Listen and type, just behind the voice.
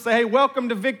Say, hey, welcome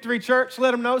to Victory Church. Let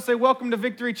them know. Say, welcome to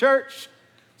Victory Church.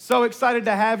 So excited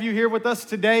to have you here with us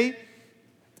today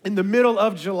in the middle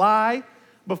of July.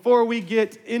 Before we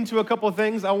get into a couple of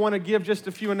things, I want to give just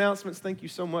a few announcements. Thank you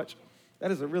so much. That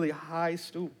is a really high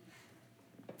stool.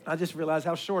 I just realized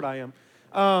how short I am.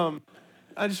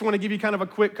 I just want to give you kind of a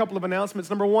quick couple of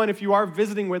announcements. Number one, if you are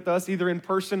visiting with us, either in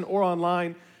person or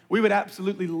online, we would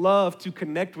absolutely love to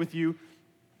connect with you.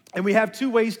 And we have two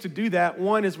ways to do that.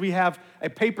 One is we have a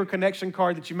paper connection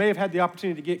card that you may have had the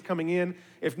opportunity to get coming in.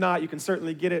 If not, you can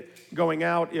certainly get it going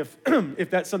out. If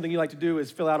that's something you like to do,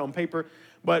 is fill out on paper.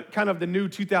 But kind of the new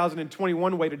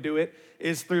 2021 way to do it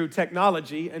is through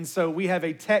technology. And so we have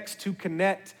a text to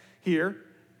connect here.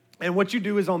 And what you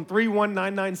do is on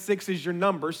 31996 is your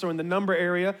number. So in the number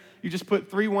area, you just put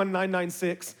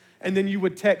 31996, and then you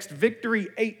would text Victory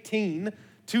 18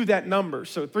 to that number.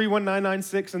 So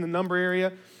 31996 in the number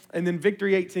area, and then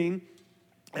Victory 18,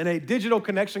 and a digital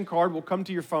connection card will come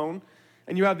to your phone,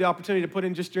 and you have the opportunity to put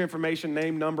in just your information,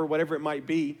 name, number, whatever it might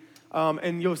be,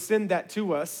 and you'll send that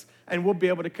to us, and we'll be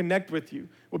able to connect with you.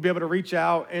 We'll be able to reach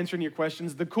out, answering your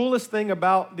questions. The coolest thing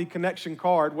about the connection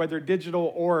card, whether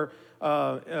digital or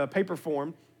paper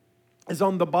form, is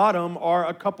on the bottom are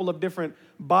a couple of different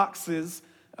boxes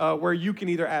where you can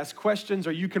either ask questions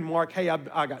or you can mark, hey,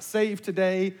 I got saved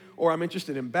today, or I'm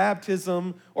interested in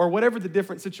baptism, or whatever the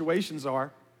different situations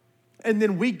are. And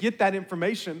then we get that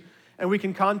information and we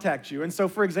can contact you. And so,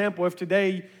 for example, if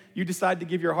today you decide to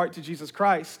give your heart to Jesus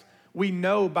Christ, we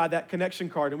know by that connection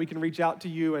card, and we can reach out to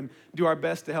you and do our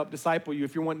best to help disciple you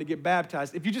if you're wanting to get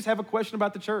baptized. If you just have a question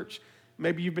about the church,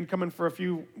 maybe you've been coming for a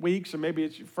few weeks, or maybe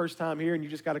it's your first time here and you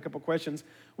just got a couple questions,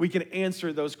 we can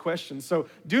answer those questions. So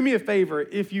do me a favor,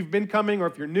 if you've been coming or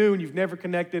if you're new and you've never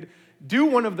connected, do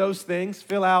one of those things,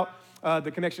 fill out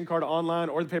the connection card online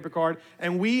or the paper card,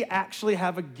 and we actually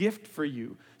have a gift for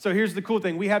you. So here's the cool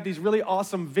thing. We have these really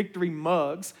awesome Victory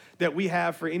mugs that we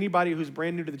have for anybody who's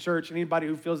brand new to the church and anybody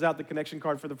who fills out the connection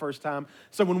card for the first time.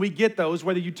 So when we get those,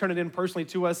 whether you turn it in personally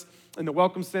to us in the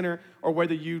Welcome Center or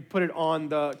whether you put it on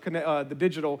the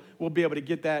digital, we'll be able to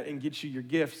get that and get you your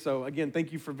gift. So again,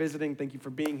 thank you for visiting. Thank you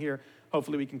for being here.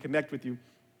 Hopefully we can connect with you.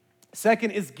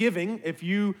 Second is giving. If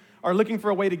you are looking for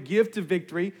a way to give to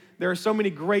Victory, there are so many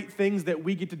great things that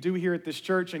we get to do here at this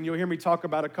church, and you'll hear me talk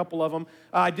about a couple of them.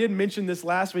 I did mention this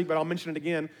last week, but I'll mention it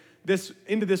again.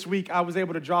 Into this week, I was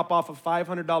able to drop off a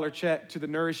 $500 check to the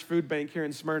Nourish Food Bank here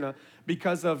in Smyrna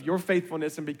because of your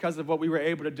faithfulness and because of what we were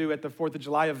able to do at the 4th of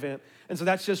July event. And so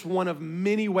that's just one of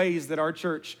many ways that our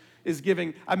church is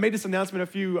giving. I made this announcement a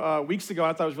few weeks ago.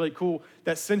 I thought it was really cool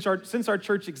that since our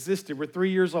church existed, we're 3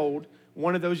 years old,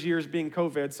 one of those years being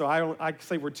COVID, so I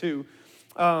say we're 2.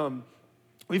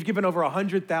 We've given over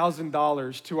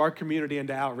 $100,000 to our community and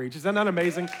to outreach. Is that not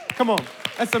amazing? Come on,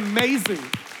 that's amazing.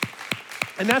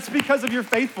 And that's because of your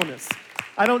faithfulness.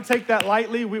 I don't take that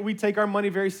lightly. We take our money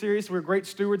very serious. We're great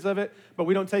stewards of it, but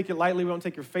we don't take it lightly. We don't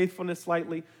take your faithfulness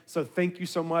lightly. So thank you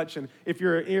so much. And if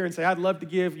you're here and say, I'd love to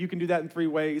give, you can do that in 3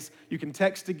 ways. You can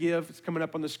text to give. It's coming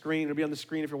up on the screen. It'll be on the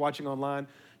screen if you're watching online.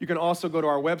 You can also go to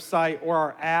our website or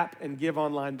our app and give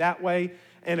online that way.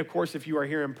 And of course, if you are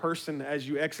here in person as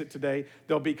you exit today,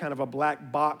 there'll be kind of a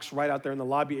black box right out there in the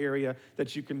lobby area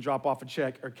that you can drop off a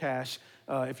check or cash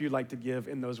if you'd like to give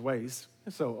in those ways.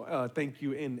 So thank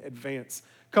you in advance.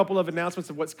 A couple of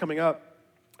announcements of what's coming up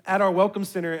at our Welcome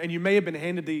Center, and you may have been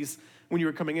handed these when you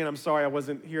were coming in. I'm sorry I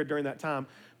wasn't here during that time.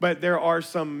 But there are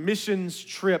some missions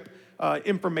trip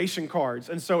information cards.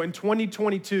 And so in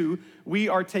 2022, we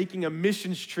are taking a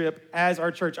missions trip as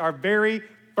our church, our very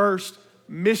first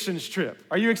missions trip.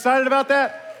 Are you excited about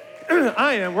that?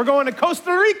 I am. We're going to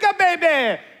Costa Rica,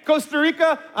 baby. Costa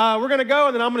Rica. We're going to go,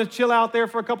 and then I'm going to chill out there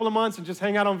for a couple of months and just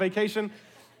hang out on vacation.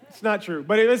 It's not true,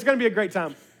 but it's going to be a great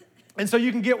time. And so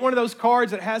you can get one of those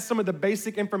cards that has some of the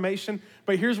basic information,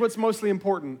 but here's what's mostly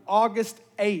important. August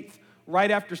 8th,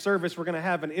 right after service, we're going to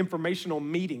have an informational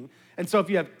meeting. And so if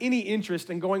you have any interest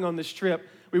in going on this trip,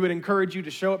 we would encourage you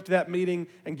to show up to that meeting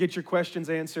and get your questions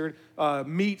answered,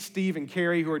 meet Steve and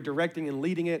Carrie who are directing and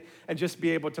leading it, and just be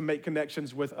able to make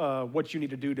connections with what you need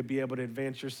to do to be able to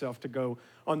advance yourself to go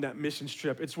on that missions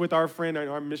trip. It's with our friend and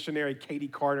our missionary, Katie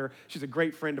Carter. She's a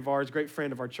great friend of ours, great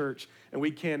friend of our church, and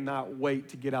we cannot wait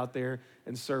to get out there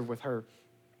and serve with her.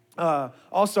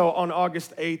 Also on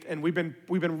August 8th, and we've been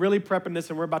really prepping this,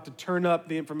 and we're about to turn up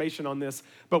the information on this,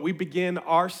 but we begin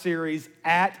our series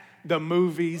At the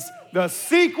Movies, the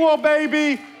sequel,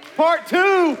 baby, part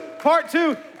 2 Part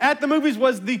 2, At the Movies,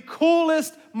 was the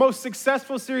coolest, most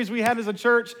successful series we had as a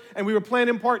church, and we were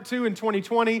planning Part 2 in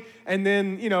 2020, and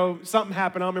then, something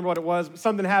happened. I don't remember what it was, but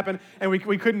something happened, and we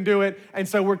couldn't do it, and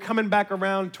so we're coming back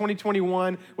around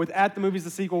 2021 with At the Movies, the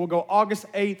sequel. We'll go August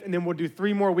 8th, and then we'll do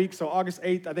 3 more weeks, so August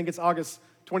 8th, I think it's August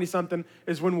 20-something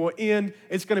is when we'll end.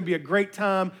 It's going to be a great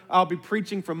time. I'll be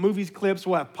preaching from movies clips.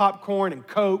 We'll have popcorn and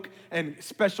Coke and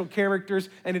special characters,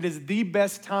 and it is the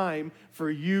best time for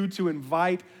you to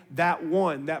invite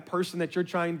that person that you're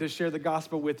trying to share the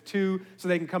gospel with too, so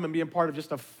they can come and be a part of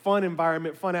just a fun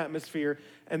environment, fun atmosphere,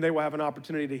 and they will have an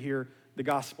opportunity to hear the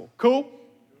gospel. Cool?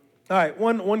 All right,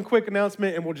 one quick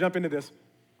announcement, and we'll jump into this.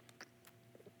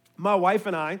 My wife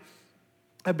and I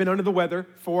have been under the weather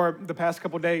for the past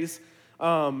couple days.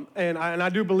 And I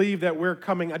do believe that we're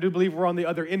coming. I do believe we're on the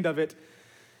other end of it.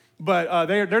 But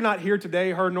they're not here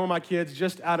today, her nor my kids,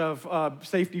 just out of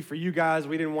safety for you guys.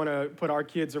 We didn't want to put our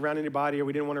kids around anybody, or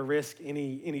we didn't want to risk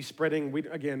any spreading.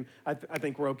 I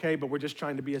think we're okay, but we're just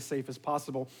trying to be as safe as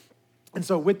possible. And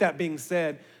so with that being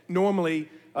said, normally,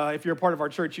 if you're a part of our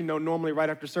church, normally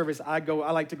right after service, I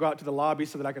like to go out to the lobby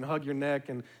so that I can hug your neck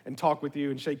and talk with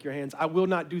you and shake your hands. I will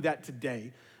not do that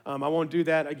today. I won't do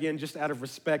that, again, just out of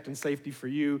respect and safety for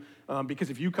you, because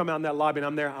if you come out in that lobby and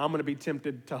I'm there, I'm going to be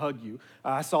tempted to hug you.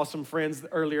 I saw some friends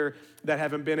earlier that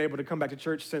haven't been able to come back to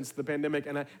church since the pandemic,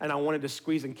 and I wanted to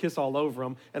squeeze and kiss all over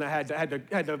them, and I had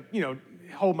to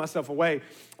hold myself away,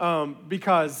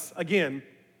 because, again,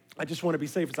 I just want to be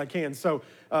safe as I can. So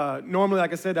normally,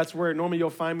 like I said, that's where normally you'll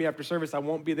find me after service. I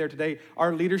won't be there today.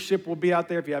 Our leadership will be out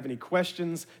there. If you have any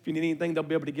questions, if you need anything, they'll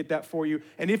be able to get that for you.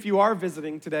 And if you are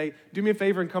visiting today, do me a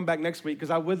favor and come back next week, because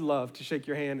I would love to shake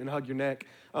your hand and hug your neck.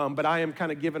 But I am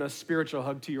kind of giving a spiritual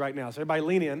hug to you right now. So everybody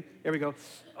lean in. There we go.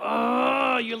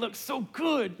 Oh, you look so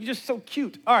good. You're just so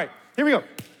cute. All right, here we go.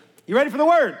 You ready for the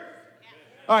word?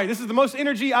 All right, this is the most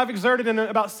energy I've exerted in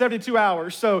about 72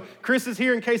 hours. So Chris is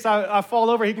here in case I fall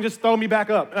over. He can just throw me back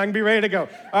up, and I can be ready to go. All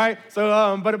right,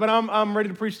 so but I'm ready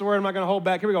to preach the word. I'm not going to hold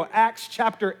back. Here we go. Acts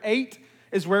chapter 8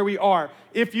 is where we are.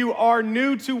 If you are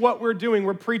new to what we're doing,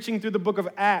 we're preaching through the book of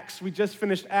Acts. We just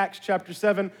finished Acts chapter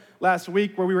 7 last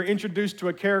week, where we were introduced to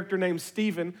a character named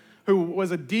Stephen, who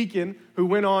was a deacon who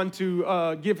went on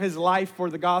to give his life for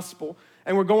the gospel.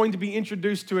 And we're going to be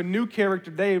introduced to a new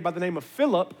character today by the name of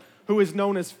Philip, who is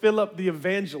known as Philip the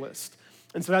Evangelist.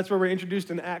 And so that's where we're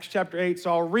introduced in Acts chapter 8. So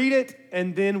I'll read it,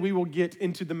 and then we will get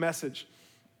into the message.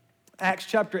 Acts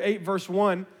chapter 8, verse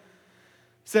 1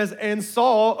 says, "And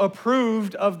Saul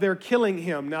approved of their killing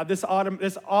him." Now, this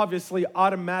obviously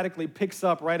automatically picks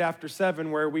up right after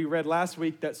 7, where we read last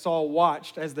week that Saul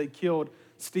watched as they killed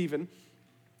Stephen.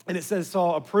 And it says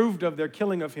Saul approved of their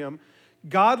killing of him.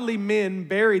 Godly men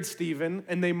buried Stephen,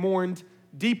 and they mourned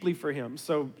deeply for him.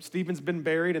 So Stephen's been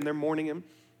buried, and they're mourning him.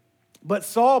 But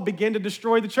Saul began to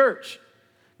destroy the church,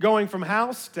 going from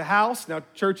house to house. Now,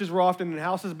 churches were often in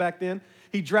houses back then.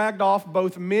 He dragged off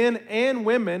both men and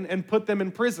women and put them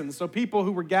in prison. So people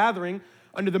who were gathering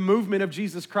under the movement of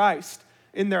Jesus Christ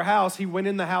in their house, he went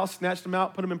in the house, snatched them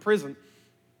out, put them in prison.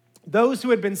 Those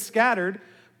who had been scattered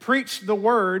preached the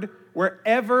word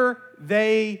wherever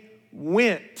they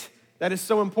went. That is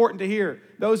so important to hear.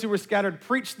 Those who were scattered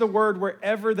preached the word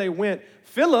wherever they went.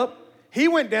 Philip, he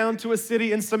went down to a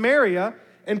city in Samaria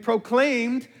and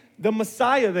proclaimed the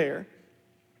Messiah there.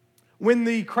 When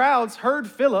the crowds heard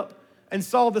Philip and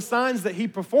saw the signs that he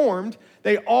performed,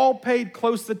 they all paid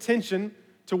close attention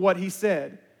to what he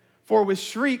said. For with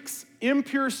shrieks,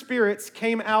 impure spirits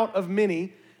came out of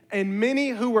many, and many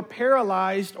who were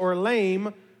paralyzed or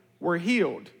lame were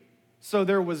healed. So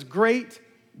there was great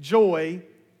joy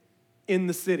in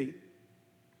the city.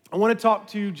 I want to talk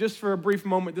to you just for a brief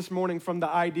moment this morning from the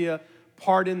idea,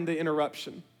 pardon the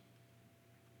interruption.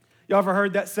 Y'all ever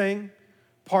heard that saying?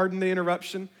 Pardon the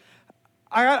interruption.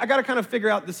 I got to kind of figure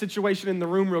out the situation in the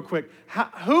room real quick.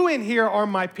 Who in here are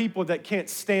my people that can't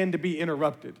stand to be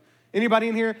interrupted? Anybody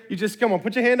in here? You just, come on,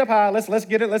 put your hand up high. Let's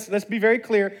get it. Let's be very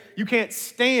clear. You can't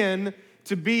stand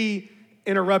to be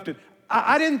interrupted.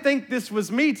 I didn't think this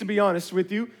was me, to be honest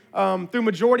with you. Through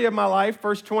majority of my life,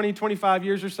 first 20, 25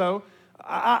 years or so,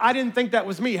 I didn't think that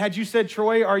was me. Had you said,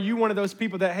 Troy, are you one of those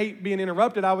people that hate being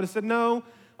interrupted? I would have said no,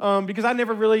 because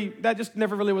that just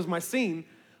never really was my scene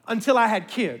until I had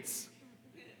kids.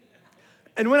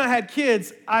 And when I had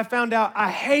kids, I found out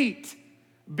I hate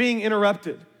being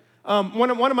interrupted. One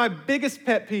of my biggest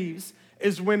pet peeves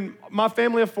is when my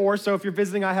family of 4, so if you're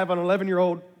visiting, I have an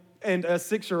 11-year-old and a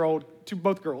 6-year-old,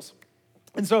 both girls.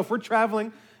 And so if we're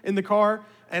traveling in the car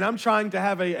and I'm trying to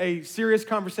have a serious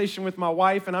conversation with my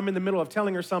wife and I'm in the middle of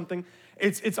telling her something,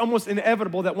 it's almost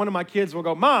inevitable that one of my kids will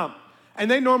go, "Mom, and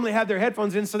they normally have their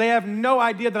headphones in, so they have no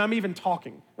idea that I'm even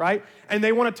talking, right? And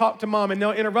they want to talk to mom, and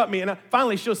they'll interrupt me, and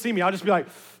finally she'll see me. I'll just be like,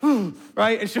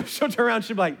 right? And she'll turn around,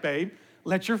 she'll be like, babe,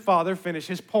 let your father finish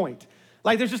his point.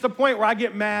 Like, there's just a point where I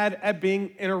get mad at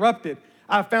being interrupted.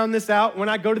 I found this out when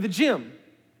I go to the gym,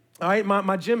 all right?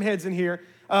 My gym heads in here,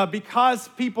 because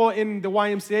people in the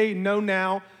YMCA know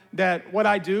now that what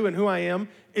I do and who I am,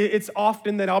 it's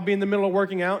often that I'll be in the middle of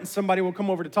working out and somebody will come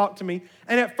over to talk to me.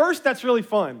 And at first, that's really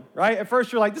fun, right? At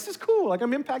first, you're like, this is cool. Like,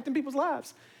 I'm impacting people's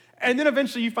lives. And then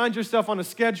eventually, you find yourself on a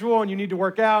schedule and you need to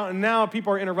work out, and now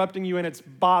people are interrupting you and it's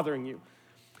bothering you.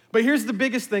 But here's the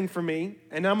biggest thing for me,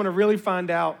 and I'm going to really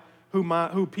find out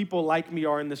who people like me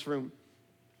are in this room.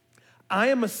 I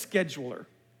am a scheduler.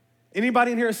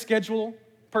 Anybody in here a schedule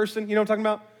person? You know what I'm talking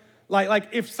about? Like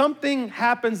if something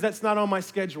happens that's not on my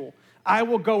schedule, I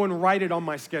will go and write it on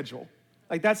my schedule.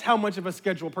 Like, that's how much of a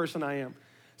schedule person I am.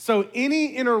 So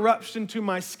any interruption to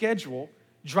my schedule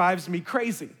drives me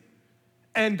crazy.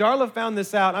 And Darla found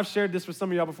this out. I've shared this with some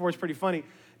of y'all before. It's pretty funny.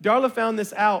 Darla found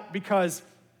this out because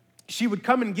she would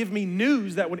come and give me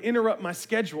news that would interrupt my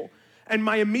schedule. And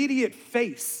my immediate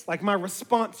face, like my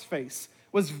response face,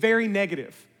 was very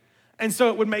negative. And so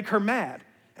it would make her mad.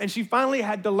 And she finally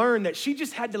had to learn that she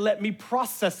just had to let me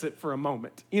process it for a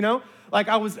moment, you know? Like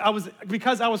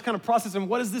because I was kind of processing,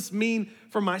 what does this mean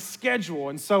for my schedule?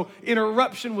 And so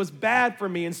interruption was bad for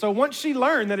me. And so once she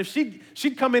learned that if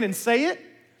she'd come in and say it,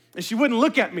 and she wouldn't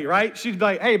look at me, right? She'd be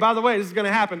like, hey, by the way, this is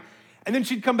gonna happen. And then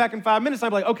she'd come back in 5 minutes, and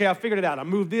I'd be like, okay, I figured it out. I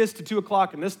moved this to 2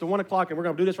 o'clock and this to 1 o'clock, and we're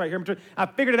gonna do this right here in between. I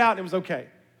figured it out, and it was okay.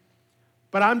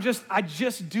 But I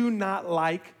just do not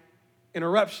like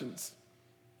interruptions.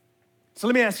 So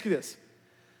let me ask you this.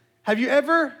 Have you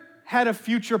ever had a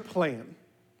future plan,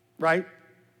 right?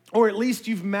 Or at least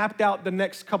you've mapped out the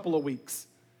next couple of weeks,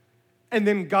 and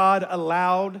then God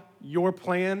allowed your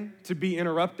plan to be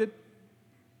interrupted?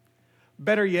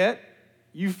 Better yet,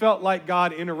 you felt like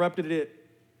God interrupted it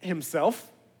himself.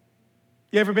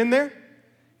 You ever been there?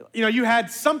 You know, you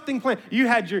had something planned. You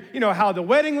had how the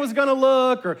wedding was gonna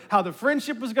look, or how the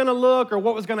friendship was gonna look, or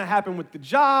what was gonna happen with the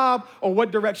job, or what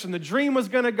direction the dream was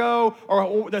gonna go,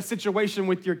 or the situation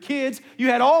with your kids. You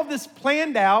had all of this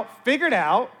planned out, figured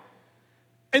out,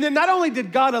 and then not only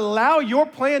did God allow your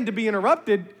plan to be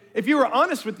interrupted, if you were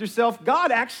honest with yourself,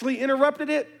 God actually interrupted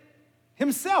it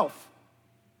himself.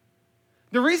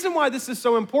 The reason why this is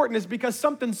so important is because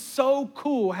something so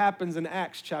cool happens in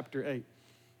Acts chapter 8.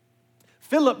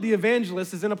 Philip the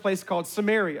evangelist is in a place called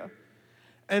Samaria.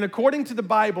 And according to the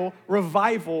Bible,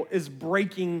 revival is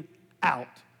breaking out.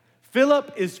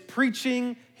 Philip is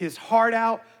preaching his heart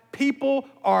out. People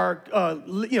are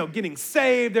getting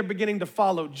saved. They're beginning to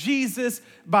follow Jesus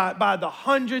by the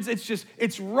hundreds.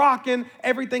 It's rocking.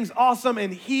 Everything's awesome.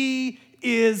 And he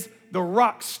is the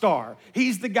rock star.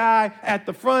 He's the guy at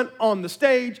the front on the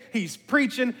stage. He's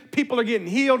preaching. People are getting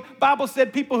healed. Bible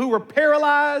said people who were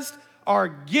paralyzed are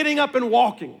getting up and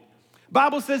walking.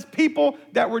 Bible says people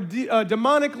that were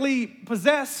demonically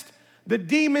possessed, the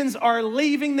demons are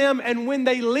leaving them, and when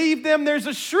they leave them, there's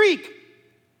a shriek.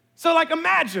 So like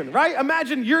imagine, right?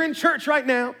 Imagine you're in church right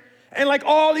now, and like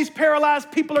all these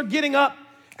paralyzed people are getting up,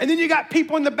 and then you got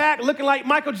people in the back looking like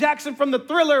Michael Jackson from the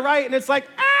Thriller, right? And it's like,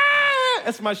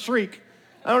 that's my shriek.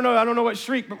 I don't know what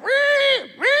shriek, but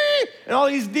and all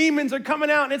these demons are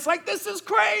coming out, and it's like, this is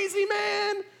crazy,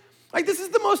 man. Like, this is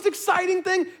the most exciting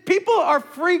thing. People are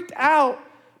freaked out,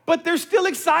 but they're still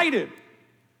excited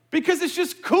because it's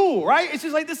just cool, right? It's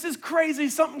just like, this is crazy.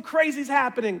 Something crazy is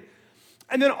happening.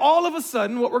 And then all of a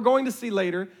sudden, what we're going to see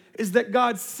later is that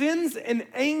God sends an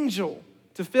angel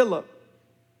to Philip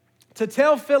to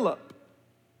tell Philip,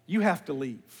 you have to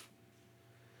leave.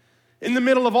 In the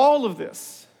middle of all of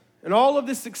this, and all of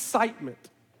this excitement,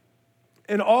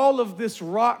 and all of this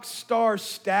rock star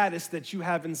status that you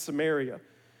have in Samaria,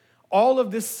 all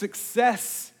of this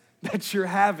success that you're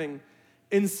having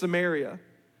in Samaria,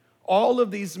 all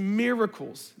of these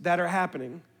miracles that are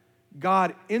happening,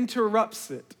 God interrupts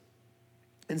it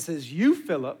and says, you,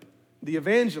 Philip, the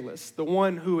evangelist, the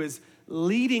one who is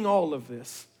leading all of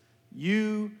this,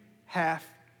 you have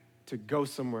to go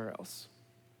somewhere else.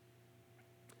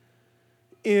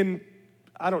 In,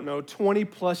 20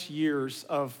 plus years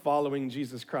of following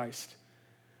Jesus Christ,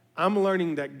 I'm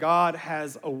learning that God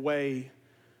has a way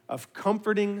of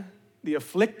comforting the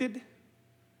afflicted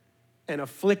and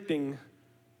afflicting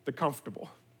the comfortable,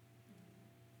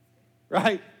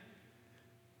 right?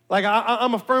 Like,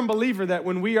 I'm a firm believer that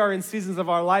when we are in seasons of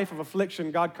our life of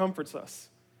affliction, God comforts us.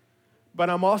 But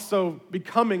I'm also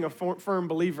becoming a firm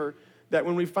believer that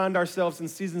when we find ourselves in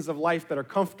seasons of life that are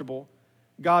comfortable,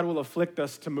 God will afflict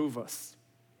us to move us.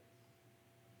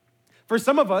 For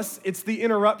some of us, it's the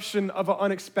interruption of an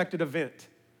unexpected event.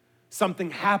 Something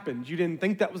happened. You didn't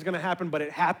think that was going to happen, but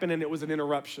it happened and it was an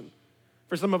interruption.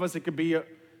 For some of us, it could be a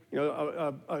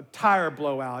tire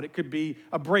blowout. It could be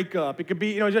a breakup. It could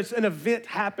be, just an event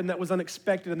happened that was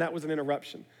unexpected, and that was an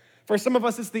interruption. For some of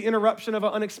us, it's the interruption of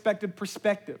an unexpected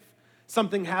perspective.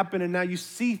 Something happened, and now you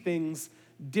see things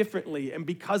differently, and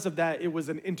because of that, it was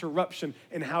an interruption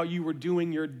in how you were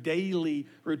doing your daily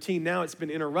routine. Now it's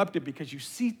been interrupted because you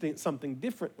see something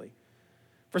differently.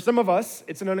 For some of us,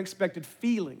 it's an unexpected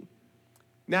feeling.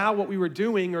 Now what we were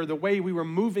doing or the way we were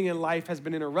moving in life has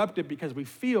been interrupted because we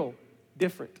feel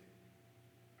different.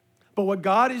 But what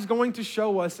God is going to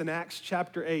show us in Acts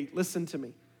chapter 8, listen to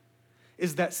me,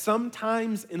 is that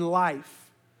sometimes in life,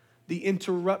 the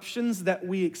interruptions that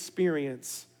we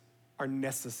experience are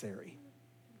necessary.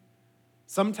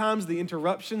 Sometimes the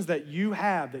interruptions that you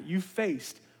have, that you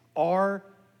faced, are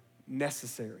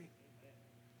necessary.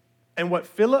 And what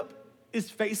Philip is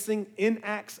facing in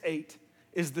Acts 8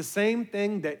 is the same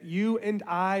thing that you and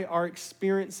I are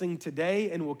experiencing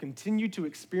today and will continue to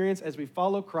experience as we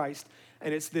follow Christ,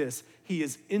 and it's this: he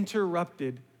is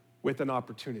interrupted with an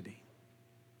opportunity.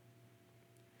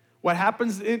 What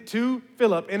happens to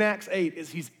Philip in Acts 8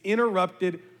 is he's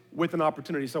interrupted with an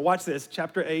opportunity. So watch this,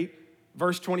 chapter 8,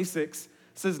 verse 26.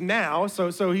 Says now,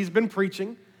 so he's been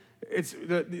preaching.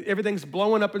 Everything's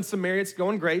blowing up in Samaria. It's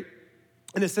going great.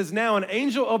 And it says, now an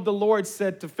angel of the Lord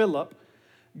said to Philip,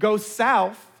 go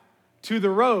south to the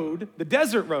road, the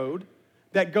desert road,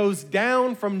 that goes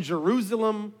down from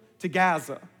Jerusalem to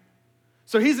Gaza.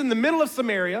 So he's in the middle of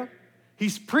Samaria.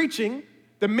 He's preaching.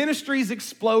 The ministry's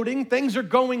exploding. Things are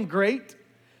going great.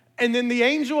 And then the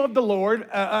angel of the Lord,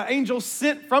 angel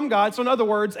sent from God, so in other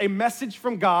words, a message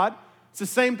from God. It's the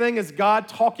same thing as God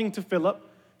talking to Philip,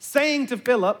 saying to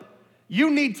Philip, you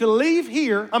need to leave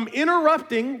here. I'm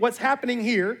interrupting what's happening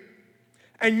here.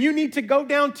 And you need to go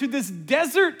down to this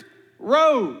desert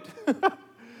road.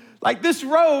 Like this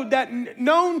road that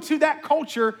known to that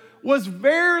culture was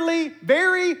very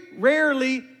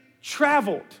rarely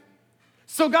traveled.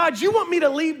 So God, you want me to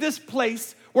leave this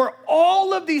place where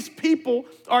all of these people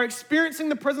are experiencing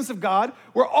the presence of God,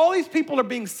 where all these people are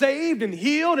being saved and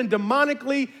healed and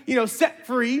demonically, set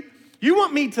free. You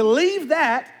want me to leave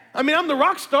that. I mean, I'm the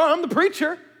rock star, I'm the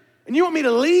preacher, and you want me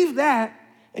to leave that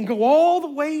and go all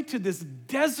the way to this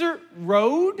desert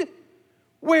road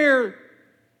where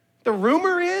the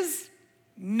rumor is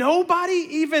nobody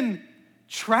even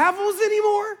travels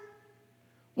anymore?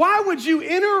 Why would you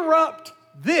interrupt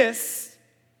this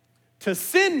to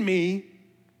send me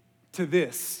to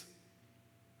this?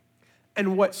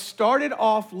 And what started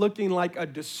off looking like a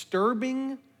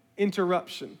disturbing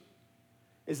interruption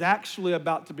is actually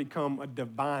about to become a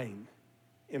divine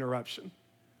interruption.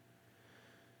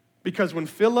 Because when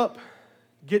Philip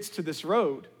gets to this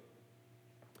road,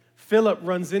 Philip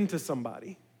runs into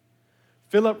somebody.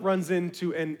 Philip runs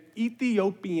into an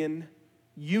Ethiopian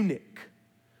eunuch.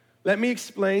 Let me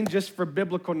explain just for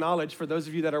biblical knowledge for those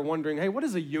of you that are wondering, hey, what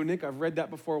is a eunuch? I've read that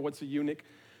before. What's a eunuch?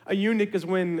 A eunuch is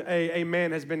when a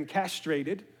man has been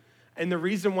castrated. And the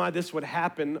reason why this would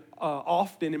happen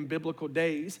often in biblical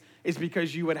days is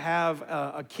because you would have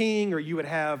a king or you would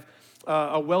have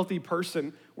a wealthy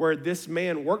person where this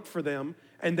man worked for them,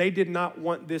 and they did not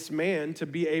want this man to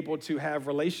be able to have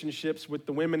relationships with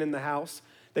the women in the house.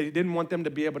 They didn't want them to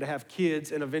be able to have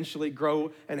kids and eventually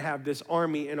grow and have this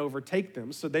army and overtake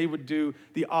them. So they would do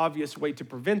the obvious way to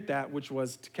prevent that, which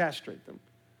was to castrate them.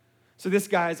 So this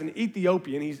guy is an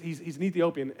Ethiopian. He's an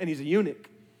Ethiopian, and he's a eunuch.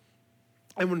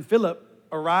 And when Philip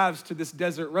arrives to this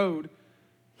desert road,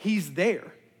 he's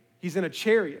there. He's in a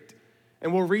chariot.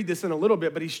 And we'll read this in a little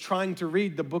bit, but he's trying to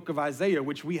read the book of Isaiah,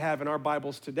 which we have in our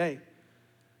Bibles today.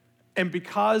 And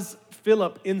because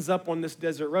Philip ends up on this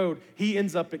desert road, he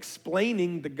ends up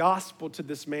explaining the gospel to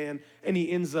this man, and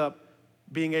he ends up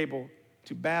being able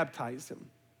to baptize him.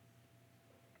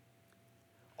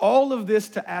 All of this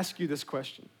to ask you this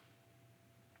question.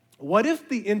 What if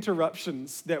the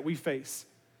interruptions that we face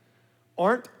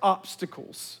aren't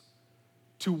obstacles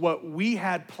to what we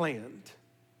had planned,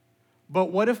 but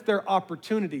what if they're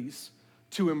opportunities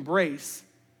to embrace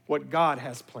what God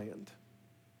has planned?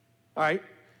 All right?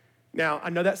 Now, I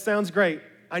know that sounds great.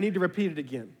 I need to repeat it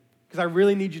again because I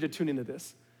really need you to tune into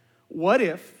this. What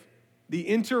if the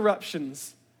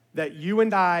interruptions that you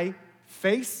and I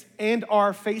face and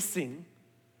are facing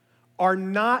are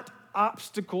not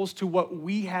obstacles to what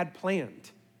we had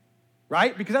planned?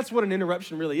 Right? Because that's what an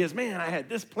interruption really is. Man, I had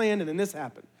this planned and then this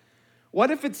happened. What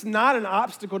if it's not an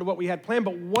obstacle to what we had planned,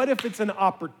 but what if it's an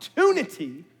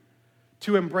opportunity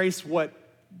to embrace what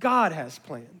God has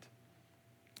planned?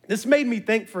 This made me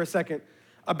think for a second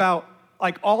about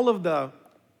like all of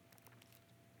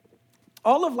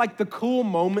like the cool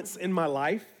moments in my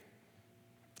life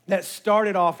that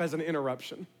started off as an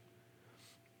interruption.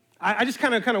 I just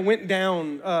kind of went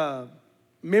down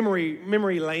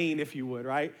memory lane, if you would,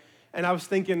 right? And I was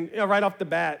thinking, right off the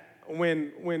bat,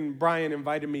 when Brian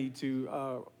invited me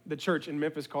to the church in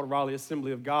Memphis called Raleigh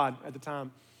Assembly of God at the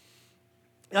time,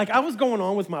 like I was going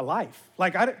on with my life.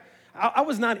 Like I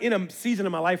was not in a season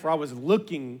of my life where I was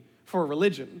looking for a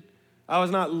religion. I was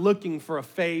not looking for a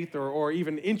faith or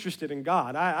even interested in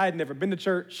God. I had never been to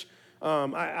church.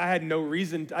 I had no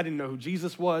reason. I didn't know who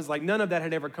Jesus was. Like none of that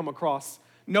had ever come across.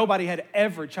 Nobody had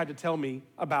ever tried to tell me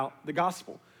about the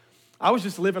gospel. I was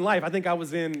just living life. I think I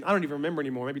was in, I don't even remember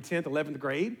anymore, maybe 10th, 11th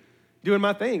grade, doing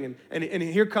my thing. And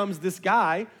here comes this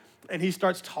guy, and he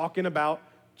starts talking about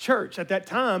church. At that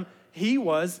time, he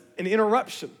was an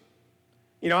interruption.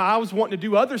 I was wanting to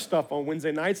do other stuff on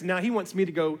Wednesday nights, and now he wants me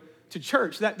to go to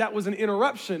church. That was an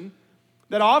interruption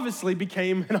that obviously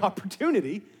became an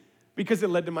opportunity because it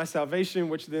led to my salvation,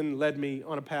 which then led me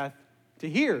on a path to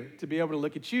here, to be able to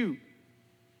look at you.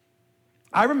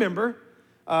 I remember,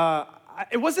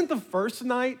 it wasn't the first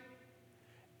night.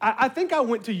 I think I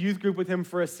went to youth group with him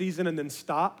for a season and then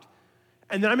stopped.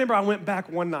 And then I remember I went back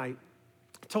one night,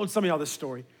 told some of y'all this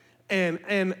story,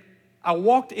 and I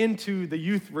walked into the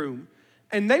youth room,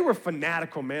 and they were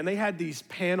fanatical, man. They had these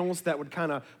panels that would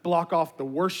kind of block off the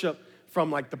worship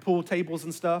from like the pool tables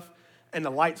and stuff, and the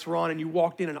lights were on, and you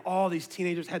walked in, and all these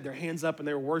teenagers had their hands up, and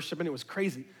they were worshiping. It was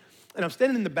crazy. And I'm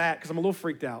standing in the back because I'm a little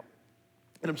freaked out,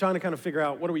 and I'm trying to kind of figure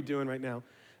out, what are we doing right now?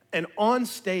 And on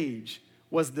stage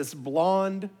was this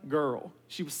blonde girl.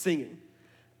 She was singing.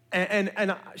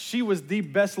 And she was the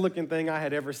best looking thing I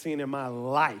had ever seen in my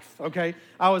life, okay?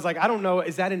 I was like, I don't know,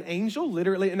 is that an angel,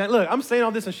 literally? And look, I'm saying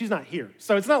all this and she's not here.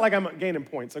 So it's not like I'm gaining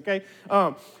points, okay?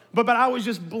 But I was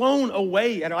just blown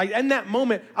away. And in that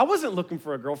moment, I wasn't looking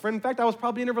for a girlfriend. In fact, I was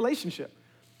probably in a relationship.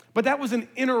 But that was an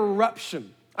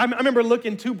interruption. I remember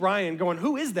looking to Brian going,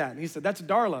 who is that? And he said, that's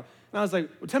Darla. And I was like,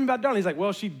 well, tell me about Darla. He's like,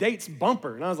 well, she dates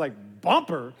Bumper. And I was like,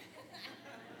 Bumper?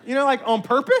 Like on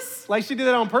purpose? Like she did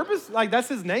it on purpose? Like that's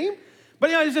his name? But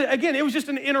again, it was just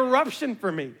an interruption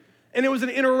for me. And it was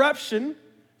an interruption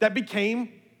that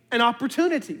became an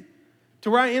opportunity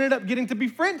to where I ended up getting to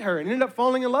befriend her and ended up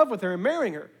falling in love with her and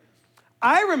marrying her.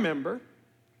 I remember,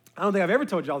 I don't think I've ever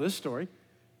told y'all this story.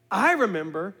 I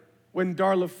remember when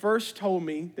Darla first told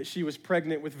me that she was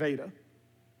pregnant with Veda.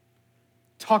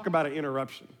 Talk about an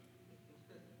interruption.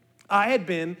 I had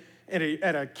been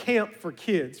at a camp for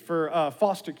kids, for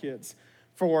foster kids,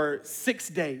 for 6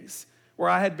 days, where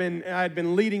I had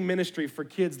been leading ministry for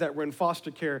kids that were in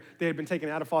foster care. They had been taken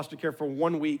out of foster care for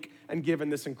 1 week and given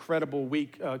this incredible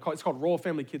week. It's called Royal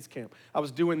Family Kids Camp. I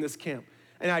was doing this camp.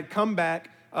 And I'd come back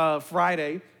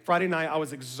Friday night. I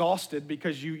was exhausted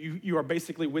because you are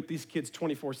basically with these kids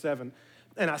 24/7.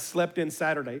 And I slept in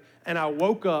Saturday. And I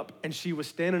woke up, and she was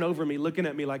standing over me, looking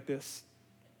at me like this.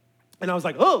 And I was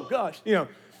like, oh, gosh, And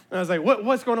I was like,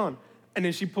 what's going on? And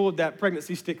then she pulled that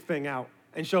pregnancy stick thing out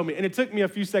and showed me. And it took me a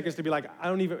few seconds to be like,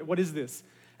 what is this?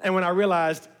 And when I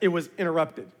realized it was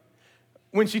interrupted.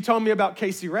 When she told me about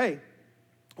Casey Ray,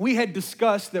 we had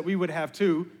discussed that we would have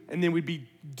 2, and then we'd be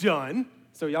done.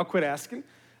 So y'all quit asking.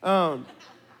 And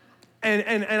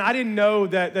I didn't know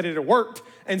that it had worked.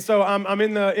 And so I'm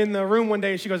in the room one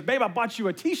day, and she goes, babe, I bought you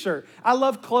a T-shirt. I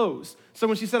love clothes. So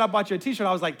when she said I bought you a T-shirt,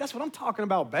 I was like, that's what I'm talking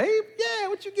about, babe. Yeah,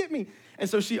 what'd you get me? And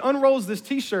so she unrolls this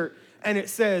T-shirt, and it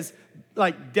says,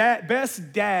 like,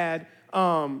 best dad,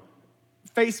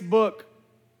 Facebook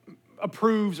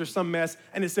approves or some mess,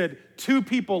 and it said, 2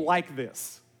 people like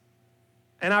this.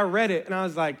 And I read it, and I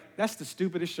was like, that's the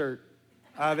stupidest shirt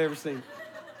I've ever seen.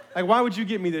 Like, why would you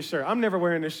get me this shirt? I'm never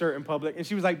wearing this shirt in public. And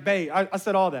she was like, babe, I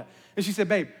said all that. And she said,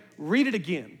 babe, read it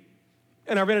again.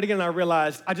 And I read it again, and I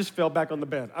realized I just fell back on the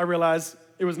bed. I realized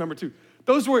it was number 2.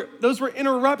 Those were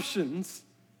interruptions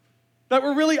that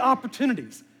were really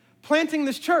opportunities. Planting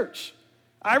this church.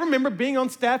 I remember being on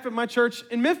staff at my church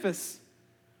in Memphis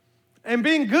and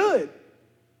being good.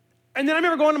 And then I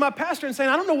remember going to my pastor and saying,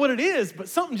 I don't know what it is, but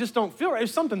something just don't feel right.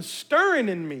 There's something stirring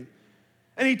in me.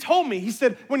 And he told me, he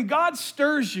said, when God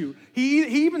stirs you,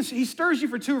 he stirs you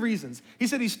for 2 reasons. He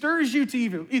said he stirs you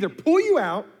to either pull you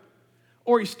out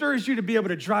or he stirs you to be able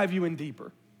to drive you in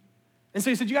deeper. And so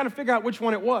he said, you got to figure out which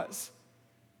one it was.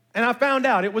 And I found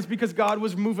out it was because God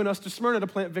was moving us to Smyrna to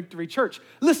plant Victory Church.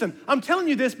 Listen, I'm telling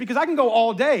you this because I can go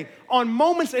all day on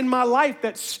moments in my life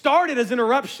that started as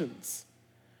interruptions.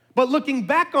 But looking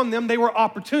back on them, they were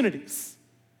opportunities.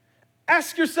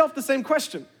 Ask yourself the same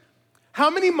question. How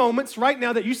many moments right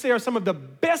now that you say are some of the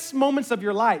best moments of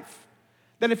your life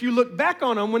that if you look back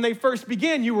on them when they first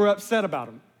began, you were upset about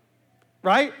them,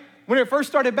 right? When it first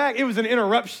started back, it was an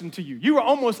interruption to you. You were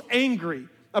almost angry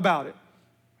about it.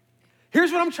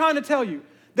 Here's what I'm trying to tell you,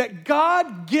 that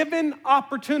God-given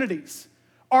opportunities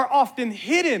are often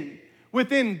hidden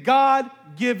within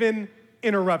God-given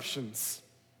interruptions.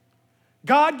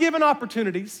 God-given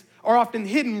opportunities are often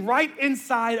hidden right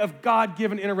inside of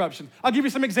God-given interruptions. I'll give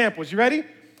you some examples. You ready?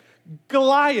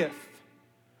 Goliath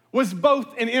was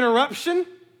both an interruption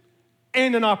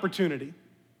and an opportunity.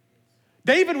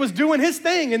 David was doing his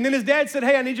thing, and then his dad said,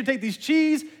 hey, I need you to take these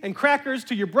cheese and crackers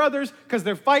to your brothers because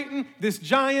they're fighting this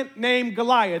giant named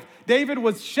Goliath. David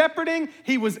was shepherding.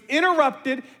 He was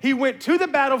interrupted. He went to the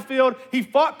battlefield. He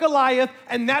fought Goliath,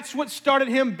 and that's what started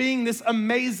him being this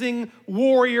amazing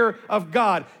warrior of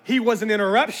God. He was an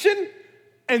interruption,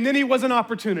 and then he was an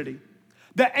opportunity.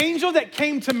 The angel that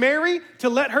came to Mary to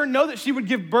let her know that she would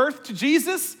give birth to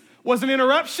Jesus was an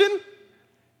interruption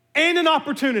and an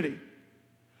opportunity.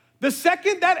 The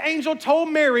second that angel told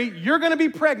Mary, you're gonna be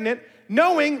pregnant,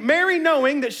 Mary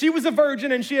knowing that she was a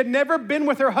virgin and she had never been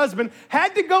with her husband,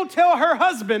 had to go tell her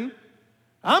husband,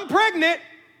 I'm pregnant,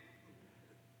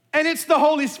 and it's the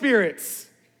Holy Spirit's.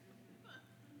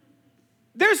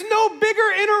 There's no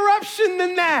bigger interruption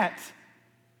than that.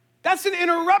 That's an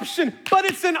interruption, but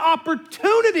it's an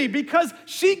opportunity because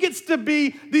she gets to be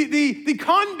the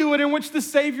conduit in which the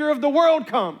Savior of the world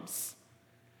comes.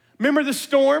 Remember the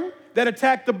storm that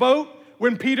attacked the boat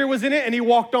when Peter was in it and he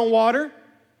walked on water?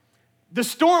 The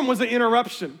storm was an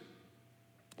interruption.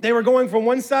 They were going from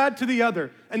one side to the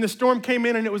other, and the storm came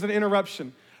in and it was an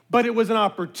interruption. But it was an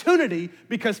opportunity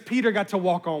because Peter got to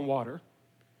walk on water.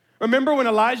 Remember when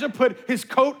Elijah put his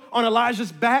coat on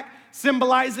Elijah's back,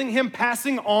 symbolizing him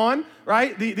passing on,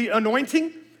 right? The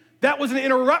anointing? That was an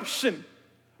interruption,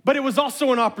 but it was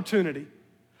also an opportunity.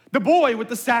 The boy with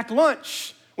the sack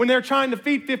lunch, when they're trying to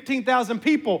feed 15,000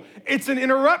 people, it's an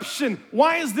interruption.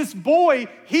 Why is this boy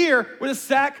here with a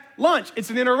sack lunch? It's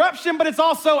an interruption, but it's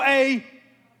also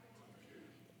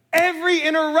every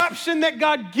interruption that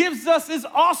God gives us is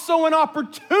also an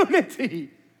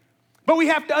opportunity. But we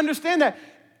have to understand that.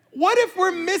 What if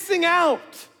we're missing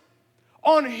out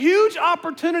on huge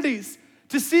opportunities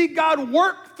to see God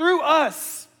work through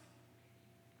us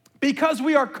because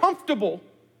we are comfortable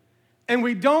and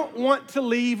we don't want to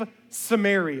leave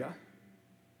Samaria?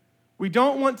 We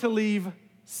don't want to leave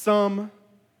some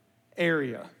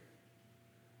area.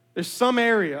 There's some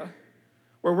area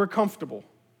where we're comfortable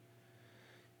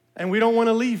and we don't want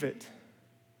to leave it.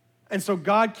 And so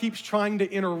God keeps trying to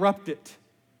interrupt it.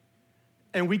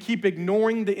 And we keep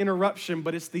ignoring the interruption,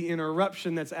 but it's the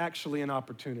interruption that's actually an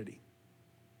opportunity.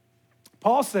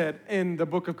 Paul said in the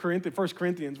book of 1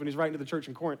 Corinthians, when he's writing to the church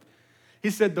in Corinth, he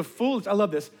said, the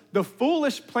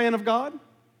foolish plan of God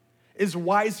is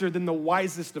wiser than the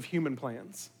wisest of human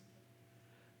plans.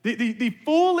 The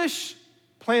foolish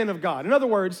plan of God. In other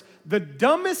words, the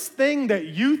dumbest thing that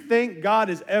you think God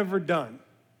has ever done,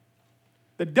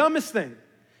 the dumbest thing,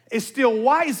 is still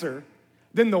wiser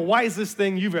than the wisest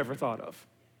thing you've ever thought of.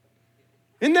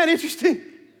 Isn't that interesting?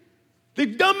 The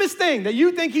dumbest thing that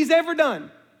you think he's ever done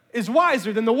is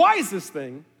wiser than the wisest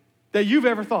thing that you've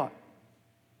ever thought.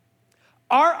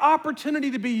 Our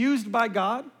opportunity to be used by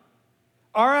God,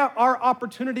 our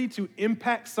opportunity to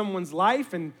impact someone's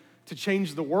life and to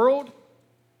change the world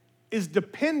is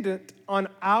dependent on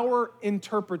our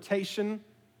interpretation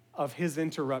of his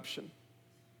interruption.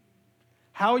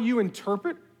 How you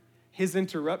interpret his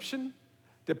interruption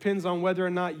depends on whether or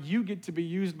not you get to be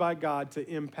used by God to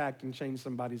impact and change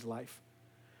somebody's life.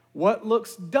 What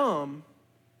looks dumb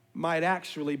might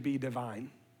actually be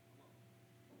divine.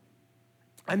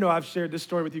 I know I've shared this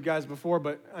story with you guys before,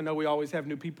 but I know we always have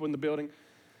new people in the building.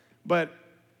 But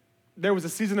there was a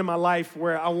season in my life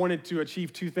where I wanted to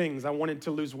achieve two things. I wanted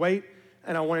to lose weight,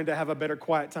 and I wanted to have a better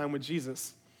quiet time with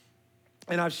Jesus.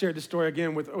 And I've shared this story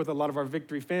again with a lot of our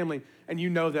Victory family. And you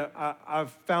know that I've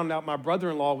found out my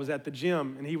brother-in-law was at the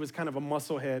gym, and he was kind of a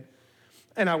musclehead.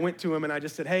 And I went to him, and I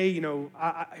just said, hey,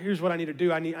 here's what I need to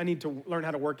do. I need to learn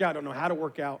how to work out. I don't know how to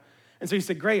work out. And so he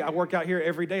said, great, I work out here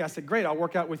every day. I said, great, I'll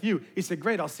work out with you. He said,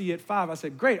 great, I'll see you at 5. I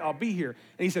said, great, I'll be here.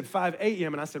 And he said, 5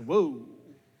 a.m. And I said, whoa.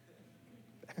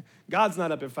 God's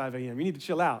not up at 5 a.m. You need to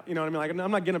chill out. You know what I mean? Like,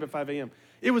 I'm not getting up at 5 a.m.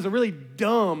 It was a really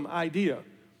dumb idea.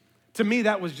 To me,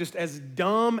 that was just as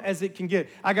dumb as it can get.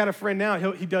 I got a friend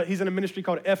now, he's in a ministry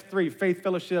called F3, Faith,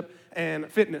 Fellowship,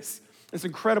 and Fitness. It's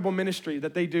an incredible ministry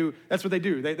that they do. That's what they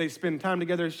do. They spend time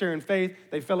together sharing faith.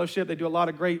 They fellowship. They do a lot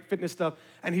of great fitness stuff.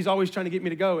 And he's always trying to get me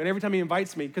to go. And every time he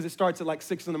invites me, because it starts at like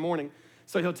 6 in the morning,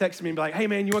 so he'll text me and be like, hey,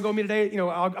 man, you want to go with me today?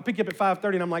 I'll pick you up at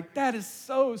 5:30. And I'm like, that is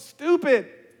so stupid.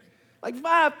 Like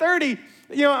 5:30,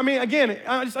 again,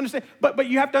 I just understand. But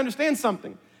you have to understand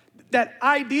something. That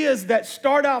ideas that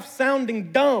start off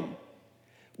sounding dumb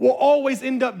will always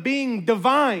end up being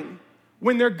divine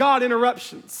when they're God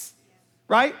interruptions,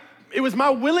 right? It was my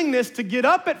willingness to get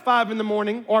up at 5 in the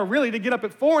morning, or really to get up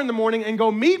at 4 in the morning and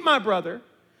go meet my brother,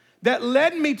 that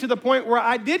led me to the point where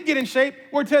I did get in shape,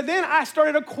 where to then I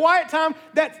started a quiet time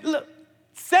that, look,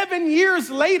 7 years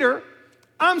later,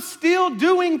 I'm still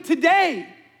doing today.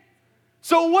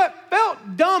 So what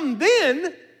felt dumb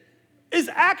then is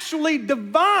actually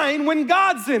divine when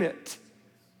God's in it.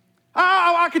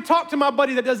 I could talk to my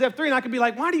buddy that does F3 and I could be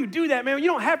like, why do you do that, man? You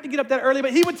don't have to get up that early,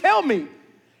 but he would tell me.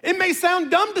 It may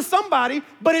sound dumb to somebody,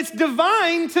 but it's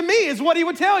divine to me is what he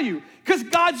would tell you, because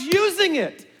God's using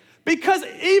it. Because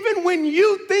even when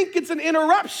you think it's an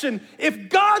interruption, if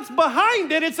God's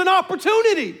behind it, it's an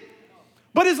opportunity.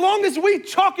 But as long as we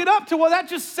chalk it up to, well, that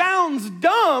just sounds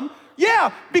dumb,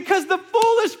 yeah, because the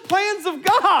foolish plans of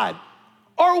God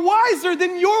are wiser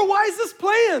than your wisest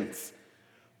plans.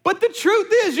 But the truth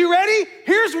is, you ready?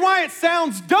 Here's why it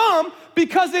sounds dumb,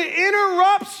 because it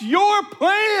interrupts your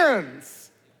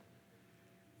plans.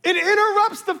 It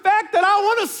interrupts the fact that I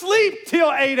want to sleep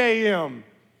till 8 a.m.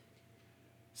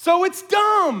 So it's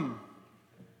dumb.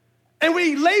 And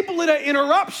we label it an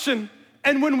interruption,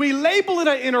 and when we label it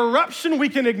an interruption, we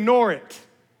can ignore it.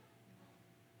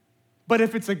 But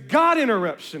if it's a God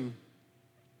interruption,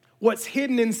 what's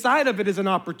hidden inside of it is an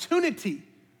opportunity.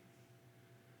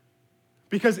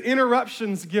 Because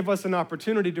interruptions give us an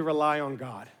opportunity to rely on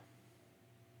God.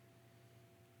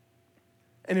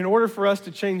 And in order for us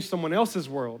to change someone else's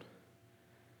world,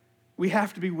 we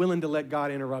have to be willing to let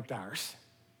God interrupt ours.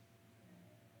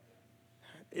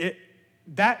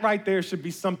 That right there should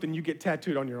be something you get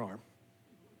tattooed on your arm.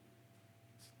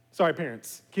 Sorry,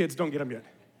 parents. Kids, don't get them yet.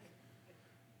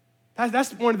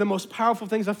 That's one of the most powerful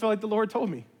things I feel like the Lord told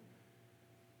me.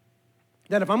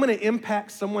 That if I'm going to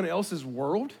impact someone else's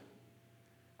world,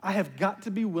 I have got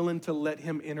to be willing to let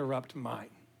him interrupt mine.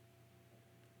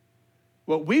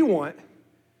 What we want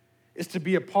is to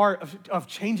be a part of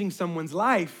changing someone's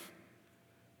life,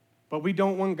 but we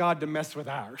don't want God to mess with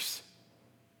ours.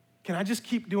 Can I just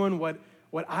keep doing what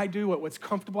I do, what's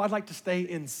comfortable? I'd like to stay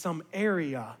in some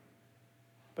area.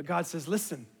 But God says,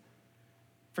 listen,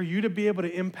 for you to be able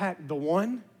to impact the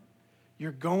one,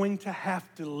 you're going to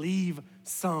have to leave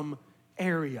some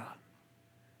area.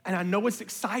 And I know it's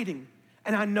exciting.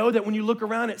 And I know that when you look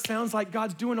around, it sounds like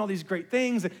God's doing all these great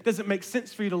things. It doesn't make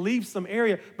sense for you to leave some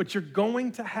area, but you're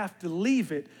going to have to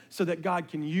leave it so that God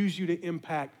can use you to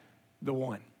impact the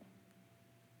one.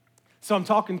 So I'm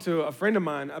talking to a friend of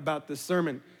mine about this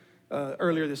sermon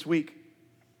earlier this week.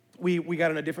 We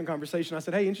got in a different conversation. I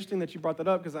said, hey, interesting that you brought that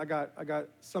up because I got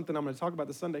something I'm going to talk about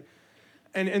this Sunday.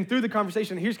 And through the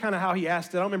conversation, here's kind of how he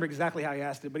asked it. I don't remember exactly how he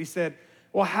asked it, but he said,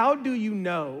 well, how do you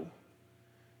know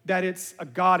that it's a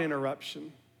God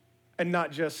interruption and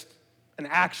not just an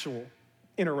actual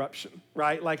interruption,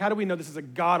 right? Like, how do we know this is a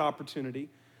God opportunity?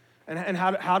 And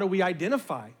how do we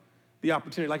identify the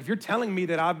opportunity? Like, if you're telling me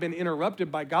that I've been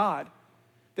interrupted by God,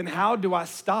 then how do I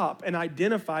stop and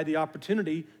identify the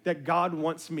opportunity that God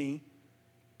wants me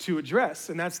to address?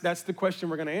 And that's the question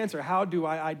we're going to answer. How do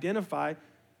I identify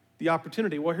the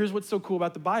opportunity? Well, here's what's so cool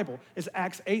about the Bible is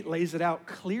Acts 8 lays it out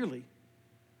clearly.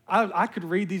 I could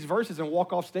read these verses and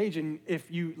walk off stage, and if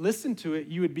you listen to it,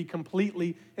 you would be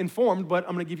completely informed, but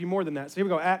I'm going to give you more than that. So here we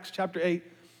go, Acts chapter 8,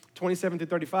 27 through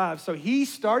 35. So he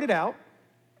started out,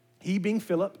 he being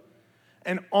Philip,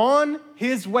 and on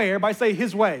his way, everybody say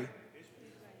his way.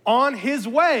 On his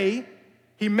way,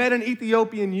 he met an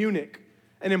Ethiopian eunuch,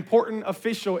 an important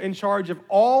official in charge of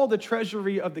all the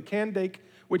treasury of the Kandake,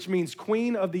 which means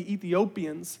queen of the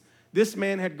Ethiopians. This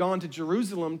man had gone to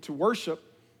Jerusalem to worship.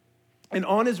 And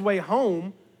on his way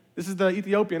home, this is the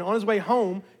Ethiopian, on his way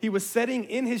home, he was sitting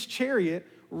in his chariot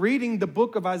reading the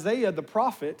book of Isaiah the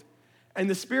prophet, and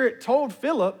the Spirit told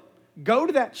Philip, go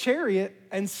to that chariot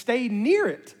and stay near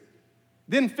it.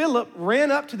 Then Philip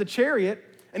ran up to the chariot,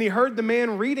 and he heard the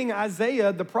man reading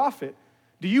Isaiah the prophet.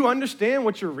 Do you understand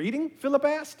what you're reading? Philip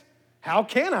asked. How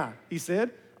can I? He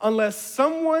said, unless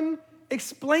someone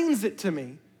explains it to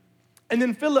me. And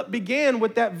then Philip began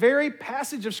with that very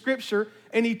passage of scripture,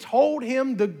 and he told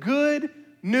him the good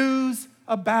news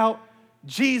about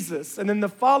Jesus. And in the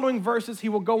following verses, he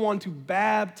will go on to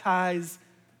baptize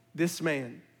this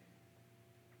man.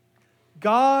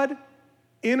 God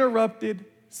interrupted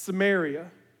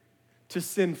Samaria to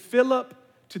send Philip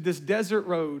to this desert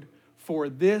road for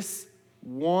this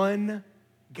one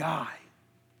guy.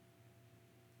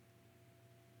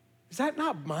 Is that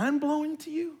not mind-blowing to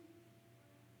you?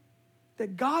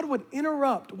 that God would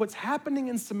interrupt what's happening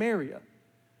in Samaria,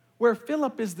 where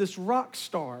Philip is this rock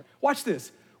star. Watch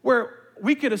this, where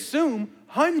we could assume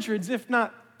hundreds, if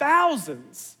not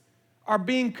thousands, are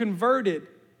being converted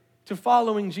to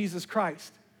following Jesus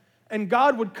Christ. And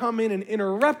God would come in and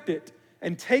interrupt it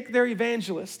and take their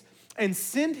evangelist and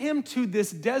send him to this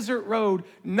desert road,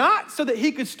 not so that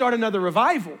he could start another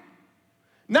revival,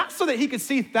 not so that he could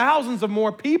see thousands of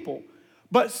more people,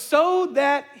 but so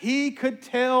that he could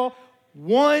tell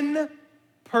one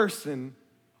person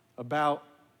about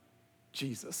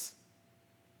Jesus.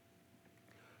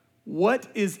 What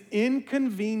is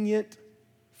inconvenient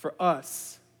for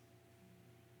us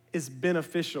is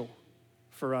beneficial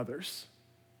for others.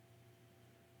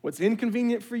 What's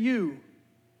inconvenient for you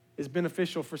is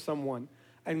beneficial for someone.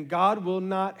 And God will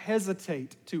not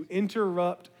hesitate to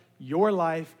interrupt your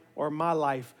life or my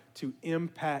life to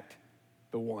impact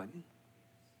the one.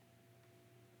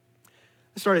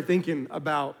 I started thinking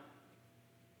about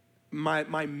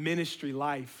my ministry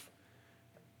life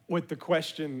with the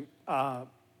question,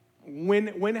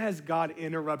 when has God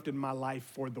interrupted my life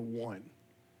for the one?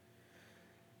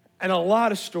 And a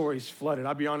lot of stories flooded,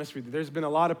 I'll be honest with you. There's been a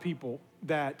lot of people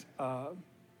that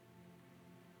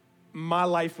my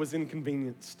life was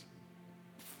inconvenienced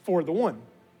for the one.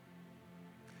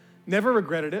 Never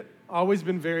regretted it. Always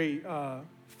been very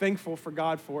thankful for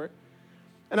God for it.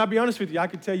 And I'll be honest with you, I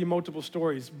could tell you multiple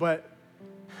stories, but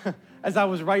as I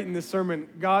was writing this sermon,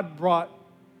 God brought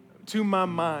to my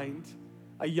mind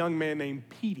a young man named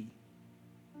Petey.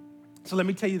 So let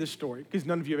me tell you the story, because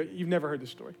none of you've never heard the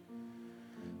story.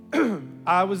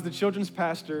 I was the children's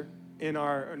pastor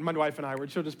my wife and I were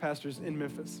children's pastors in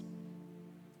Memphis.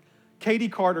 Katie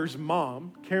Carter's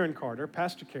mom, Karen Carter,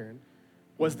 Pastor Karen,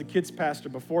 was the kids pastor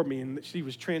before me, and she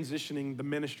was transitioning the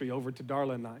ministry over to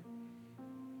Darla and I.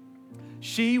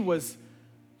 She was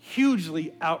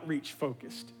hugely outreach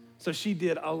focused. So she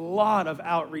did a lot of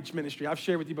outreach ministry. I've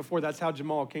shared with you before, that's how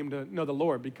Jamal came to know the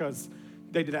Lord, because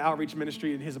they did an outreach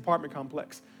ministry in his apartment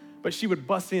complex. But she would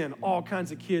bus in all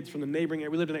kinds of kids from the neighboring area.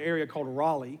 We lived in an area called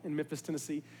Raleigh in Memphis,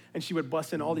 Tennessee, and she would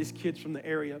bus in all these kids from the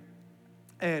area.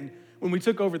 And when we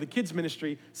took over the kids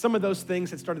ministry, some of those things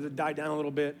had started to die down a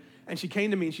little bit. And she came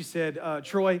to me and she said,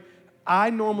 Troy, I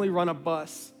normally run a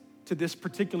bus to this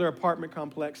particular apartment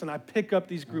complex, and I pick up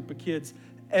these group of kids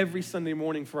every Sunday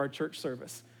morning for our church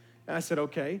service. And I said,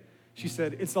 okay. She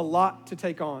said, it's a lot to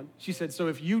take on. She said, so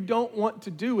if you don't want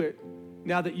to do it,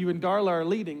 now that you and Darla are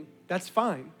leading, that's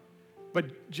fine.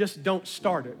 But just don't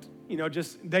start it.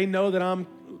 They know that I'm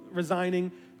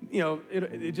resigning.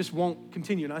 It just won't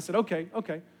continue. And I said, okay.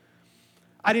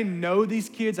 I didn't know these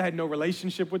kids. I had no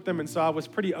relationship with them. And so I was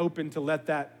pretty open to let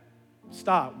that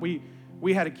stop.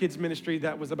 We had a kids ministry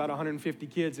that was about 150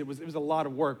 kids. It was a lot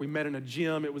of work. We met in a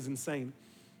gym. It was insane.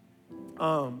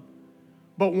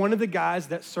 But one of the guys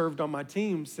that served on my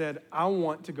team said, I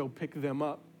want to go pick them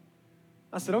up.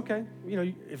 I said, okay,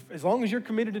 as long as you're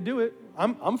committed to do it,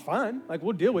 I'm fine. Like,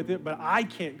 we'll deal with it, but I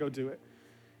can't go do it.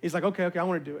 He's like, okay, I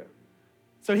want to do it.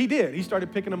 So he did. He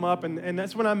started picking them up, and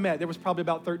that's when I met. There was probably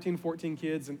about 13, 14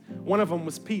 kids, and one of them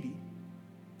was Petey.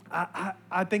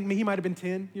 I think he might have been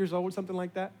 10 years old, something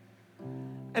like that.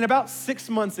 And about 6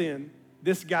 months in,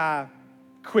 this guy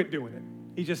quit doing it.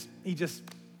 He just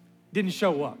didn't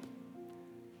show up.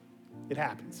 It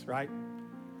happens, right?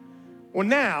 Well,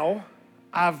 now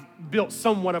I've built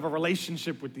somewhat of a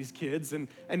relationship with these kids, and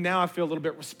now I feel a little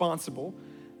bit responsible.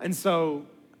 And so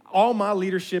all my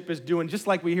leadership is doing, just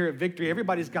like we here at Victory,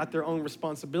 everybody's got their own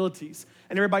responsibilities,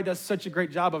 and everybody does such a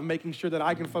great job of making sure that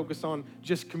I can focus on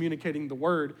just communicating the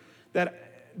word,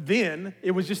 that then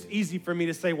it was just easy for me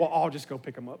to say, well, I'll just go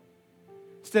pick them up.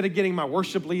 Instead of getting my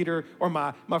worship leader or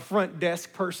my front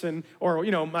desk person or,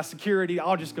 my security,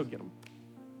 I'll just go get them.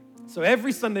 So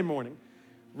every Sunday morning,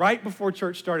 right before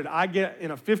church started, I get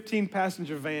in a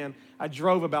 15-passenger van. I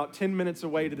drove about 10 minutes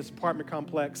away to this apartment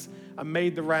complex. I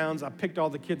made the rounds. I picked all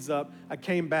the kids up. I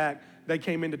came back. They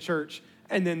came into church.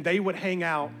 And then they would hang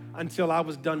out until I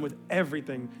was done with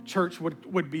everything. Church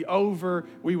would be over.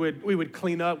 We would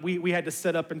clean up. We had to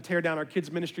set up and tear down our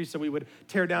kids' ministry, so we would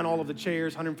tear down all of the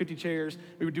chairs, 150 chairs.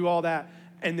 We would do all that.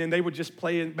 And then they would just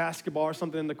play basketball or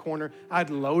something in the corner. I'd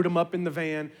load them up in the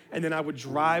van, and then I would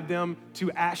drive them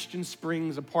to Ashton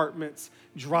Springs Apartments,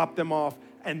 drop them off,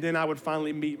 and then I would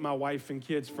finally meet my wife and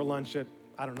kids for lunch at,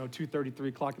 2:30, 3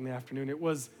 o'clock in the afternoon. It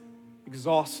was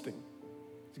exhausting.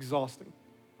 It's exhausting.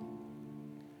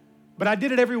 But I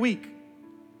did it every week.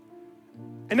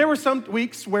 And there were some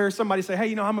weeks where somebody say,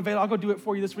 hey, I'm available. I'll go do it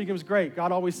for you this week. It was great.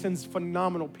 God always sends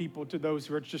phenomenal people to those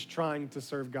who are just trying to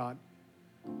serve God.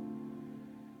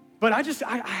 But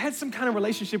I had some kind of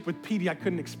relationship with Petey I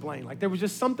couldn't explain. Like there was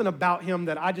just something about him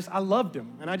that I loved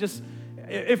him. And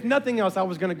if nothing else, I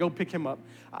was gonna go pick him up.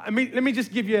 Let me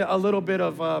just give you a little bit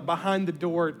of behind the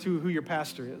door to who your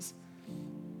pastor is.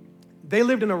 They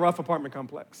lived in a rough apartment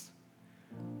complex.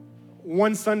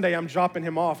 One Sunday, I'm dropping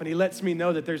him off, and he lets me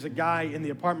know that there's a guy in the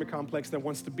apartment complex that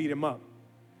wants to beat him up.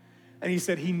 And he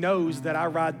said he knows that I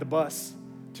ride the bus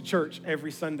to church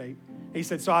every Sunday. He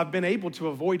said, so I've been able to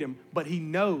avoid him, but he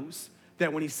knows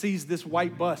that when he sees this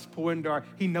white bus pull into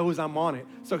he knows I'm on it.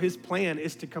 So his plan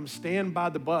is to come stand by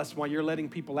the bus while you're letting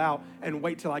people out and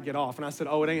wait till I get off. And I said,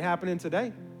 oh, it ain't happening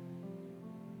today?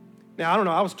 Now, I don't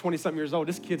know, I was 20-something years old.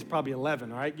 This kid's probably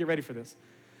 11, all right? Get ready for this.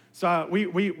 So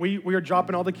we are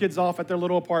dropping all the kids off at their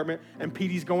little apartment, and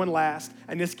Petey's going last,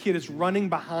 and this kid is running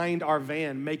behind our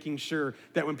van, making sure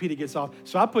that when Petey gets off.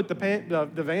 So I put the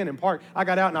van in park. I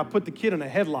got out, and I put the kid in a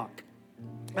headlock.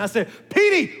 And I said,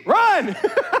 Petey, run!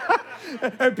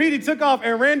 And Petey took off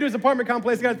and ran to his apartment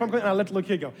complex, and I let the little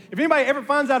kid go. If anybody ever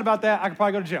finds out about that, I could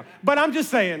probably go to jail. But I'm just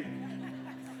saying,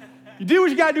 you do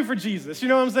what you got to do for Jesus. You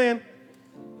know what I'm saying?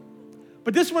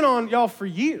 But this went on, y'all, for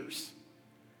years.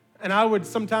 And I would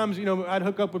sometimes, I'd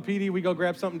hook up with Petey. We'd go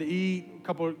grab something to eat. A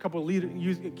couple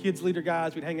kids leader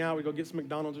guys. We'd hang out. We'd go get some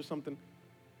McDonald's or something.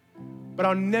 But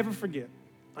I'll never forget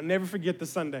the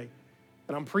Sunday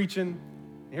that I'm preaching.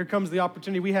 And here comes the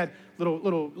opportunity. We had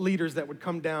little leaders that would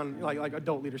come down, like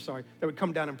adult leaders, that would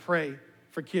come down and pray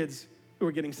for kids who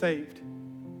were getting saved.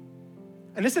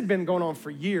 And this had been going on for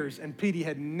years, and Petey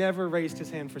had never raised his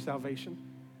hand for salvation.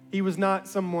 He was not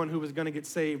someone who was going to get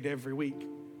saved every week.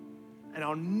 And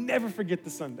I'll never forget the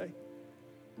Sunday.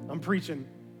 I'm preaching,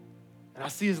 and I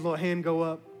see his little hand go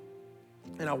up,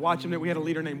 and I watch him. We had a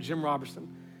leader named Jim Robertson,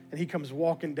 and he comes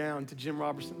walking down to Jim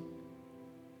Robertson,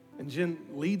 and Jim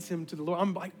leads him to the Lord.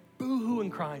 I'm like boo-hooing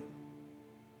and crying.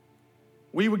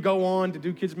 We would go on to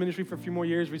do kids ministry for a few more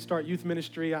years. We'd start youth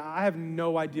ministry. I have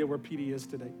no idea where Petey is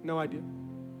today, no idea.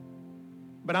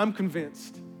 But I'm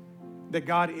convinced that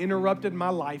God interrupted my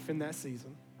life in that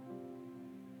season.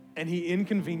 And he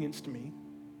inconvenienced me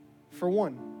for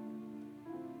one.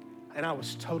 And I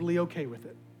was totally okay with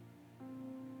it.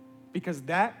 Because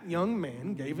that young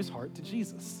man gave his heart to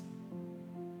Jesus.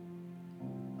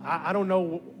 I don't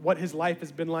know what his life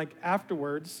has been like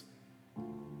afterwards.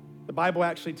 The Bible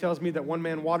actually tells me that one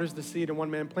man waters the seed and one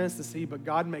man plants the seed, but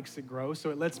God makes it grow.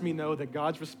 So it lets me know that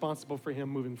God's responsible for him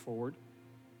moving forward.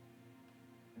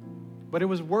 But it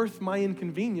was worth my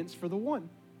inconvenience for the one.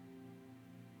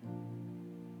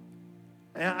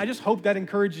 And I just hope that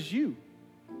encourages you.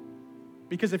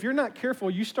 Because if you're not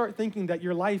careful, you start thinking that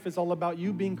your life is all about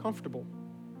you being comfortable.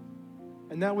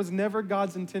 And that was never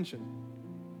God's intention.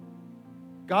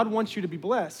 God wants you to be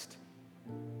blessed,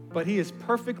 but he is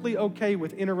perfectly okay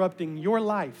with interrupting your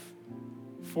life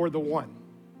for the one.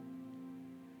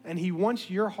 And he wants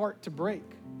your heart to break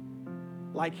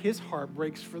like his heart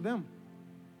breaks for them.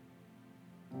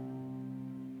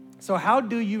 So how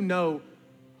do you know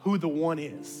who the one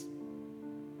is?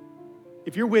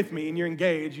 If you're with me and you're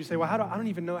engaged, you say, well, I don't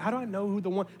even know. How do I know who the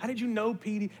one? How did you know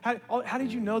Petey? How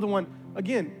did you know the one?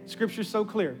 Again, Scripture's so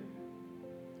clear.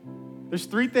 There's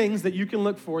three things that you can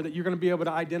look for that you're going to be able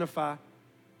to identify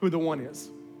who the one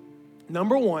is.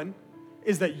 Number one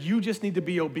is that you just need to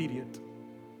be obedient.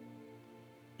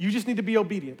 You just need to be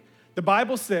obedient. The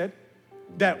Bible said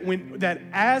that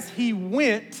as he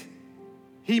went,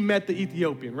 he met the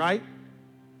Ethiopian, right?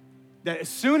 That as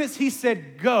soon as he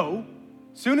said go,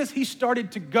 as soon as he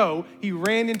started to go, he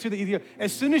ran into the Ethiopian.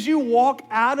 As soon as you walk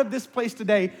out of this place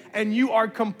today and you are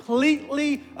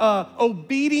completely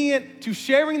obedient to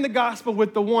sharing the gospel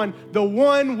with the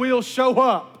one will show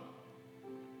up.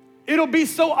 It'll be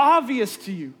so obvious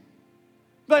to you.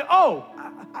 Like, oh,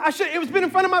 it was been in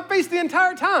front of my face the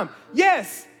entire time.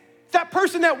 Yes, it's that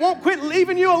person that won't quit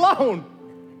leaving you alone.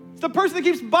 It's the person that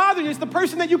keeps bothering you. It's the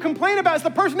person that you complain about. It's the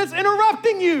person that's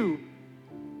interrupting you.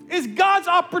 It's God's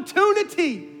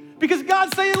opportunity. Because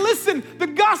God's saying, listen, the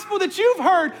gospel that you've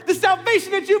heard, the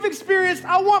salvation that you've experienced,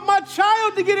 I want my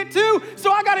child to get it too.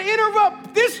 So I got to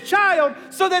interrupt this child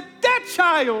so that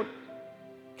child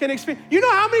can experience. You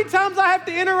know how many times I have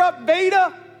to interrupt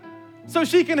Veda so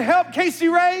she can help Casey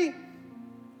Ray?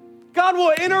 God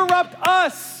will interrupt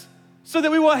us so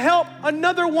that we will help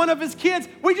another one of his kids.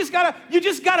 You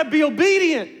just gotta be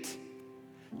obedient.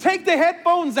 Take the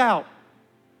headphones out.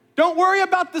 Don't worry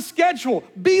about the schedule.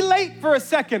 Be late for a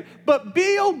second, but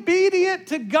be obedient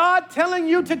to God telling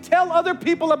you to tell other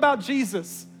people about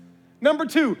Jesus. Number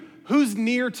two, who's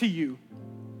near to you?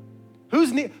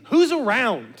 Who's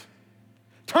around?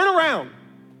 Turn around.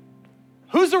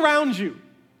 Who's around you?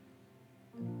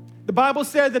 The Bible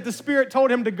said that the Spirit told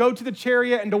him to go to the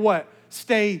chariot and to what?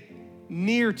 Stay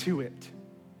near to it.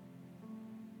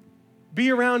 Be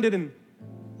around it and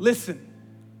listen.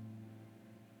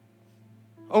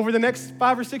 Over the next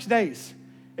 5 or 6 days,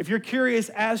 if you're curious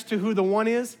as to who the one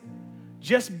is,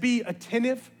 just be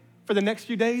attentive for the next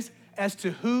few days as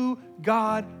to who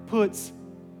God puts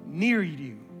near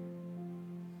you.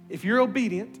 If you're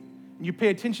obedient and you pay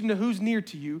attention to who's near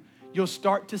to you, you'll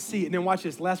start to see it. And then watch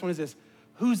this. Last one is this.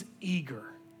 Who's eager?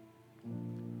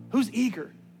 Who's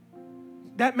eager?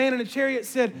 That man in the chariot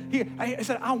said,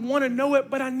 I want to know it,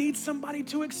 but I need somebody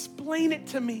to explain it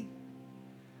to me.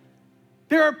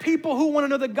 There are people who want to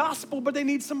know the gospel, but they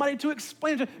need somebody to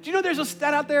explain it to them. Do you know there's a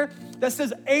stat out there that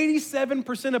says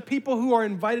 87% of people who are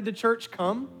invited to church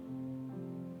come?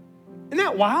 Isn't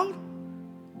that wild?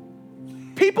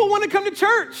 People want to come to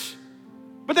church,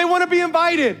 but they want to be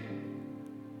invited.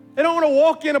 They don't want to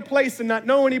walk in a place and not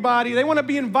know anybody. They want to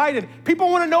be invited.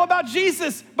 People want to know about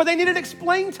Jesus, but they need it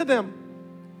explained to them.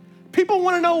 People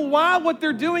want to know why what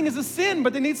they're doing is a sin,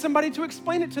 but they need somebody to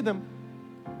explain it to them.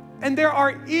 And there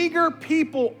are eager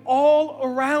people all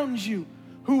around you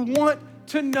who want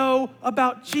to know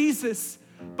about Jesus.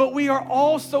 But we are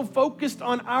all so focused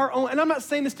on our own. And I'm not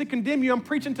saying this to condemn you. I'm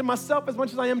preaching to myself as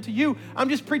much as I am to you. I'm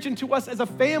just preaching to us as a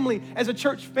family, as a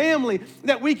church family,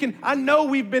 that we can, I know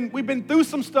we've been through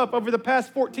some stuff over the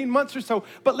past 14 months or so,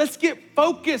 but let's get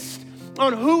focused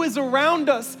on who is around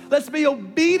us. Let's be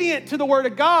obedient to the word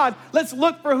of God. Let's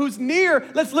look for who's near.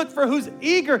 Let's look for who's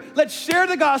eager. Let's share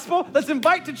the gospel. Let's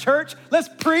invite to church. Let's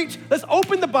preach. Let's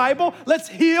open the Bible. Let's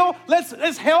heal.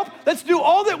 Let's help. Let's do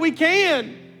all that we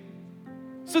can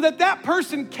so that that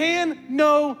person can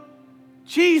know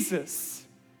Jesus.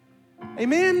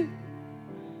 Amen?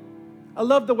 I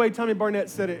love the way Tommy Barnett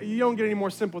said it. You don't get any more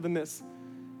simple than this.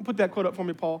 Put that quote up for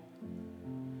me, Paul.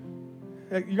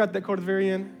 You got that quote at the very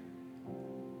end?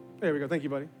 There we go. Thank you,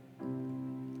 buddy.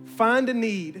 Find a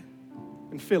need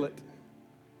and fill it.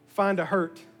 Find a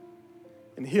hurt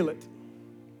and heal it.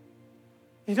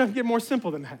 It doesn't get more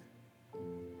simple than that.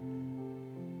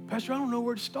 Pastor, I don't know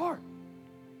where to start.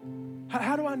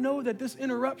 How do I know that this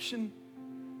interruption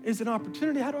is an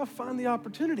opportunity? How do I find the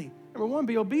opportunity? Number one,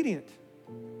 be obedient.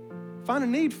 Find a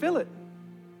need, fill it.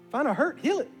 Find a hurt,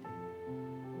 heal it.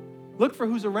 Look for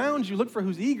who's around you. Look for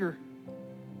who's eager.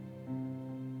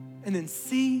 And then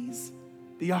seize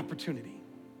the opportunity.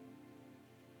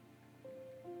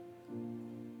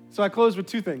 So I close with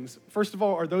two things. First of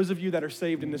all, are those of you that are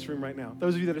saved in this room right now,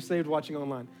 those of you that are saved watching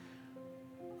online,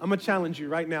 I'm going to challenge you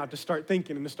right now to start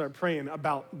thinking and to start praying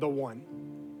about the one.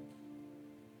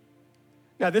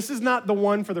 Now, this is not the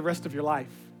one for the rest of your life.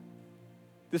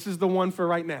 This is the one for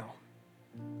right now.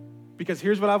 Because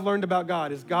here's what I've learned about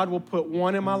God is God will put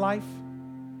one in my life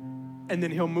and then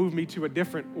he'll move me to a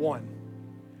different one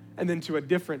and then to a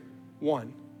different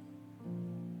one.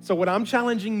 So what I'm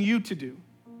challenging you to do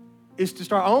is to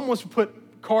start, I almost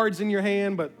put cards in your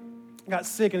hand, but I got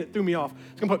sick and it threw me off.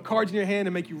 It's gonna put cards in your hand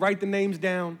and make you write the names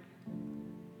down.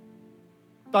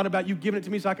 Thought about you giving it to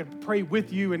me so I could pray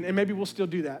with you, and maybe we'll still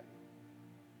do that.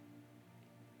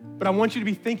 But I want you to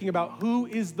be thinking about who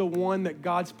is the one that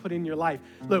God's put in your life.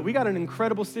 Look, we got an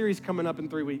incredible series coming up in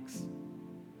 3 weeks.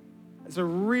 It's a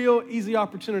real easy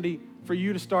opportunity for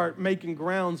you to start making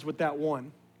grounds with that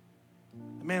one.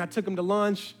 Man, I took them to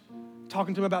lunch,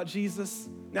 talking to them about Jesus.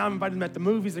 Now I'm inviting them at the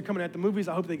movies. They're coming at the movies.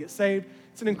 I hope they get saved.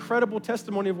 It's an incredible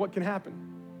testimony of what can happen.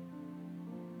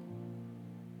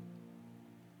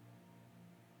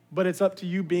 But it's up to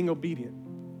you being obedient.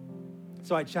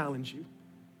 So I challenge you.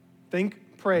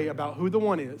 Pray about who the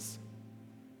one is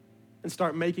and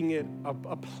start making it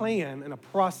a plan and a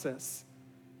process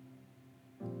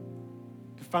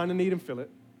to find a need and fill it,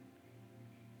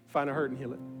 find a hurt and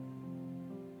heal it.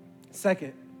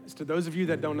 Second is to those of you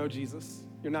that don't know Jesus,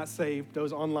 you're not saved,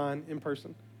 those online, in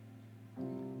person.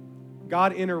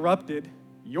 God interrupted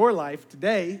your life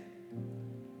today,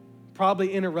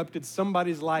 probably interrupted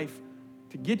somebody's life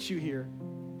to get you here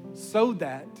so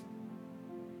that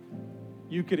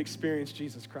you could experience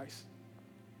Jesus Christ.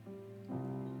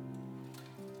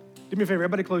 Do me a favor,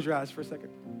 everybody close your eyes for a second.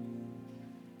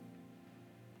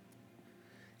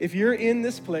 If you're in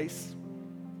this place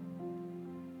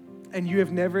and you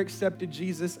have never accepted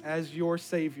Jesus as your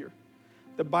Savior,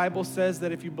 the Bible says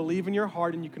that if you believe in your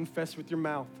heart and you confess with your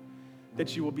mouth,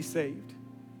 that you will be saved.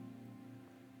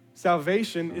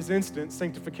 Salvation is instant.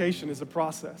 Sanctification is a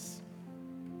process.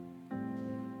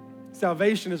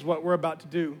 Salvation is what we're about to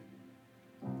do.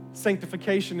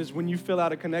 Sanctification is when you fill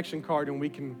out a connection card and we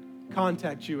can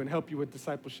contact you and help you with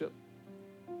discipleship.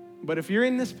 But if you're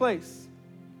in this place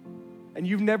and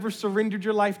you've never surrendered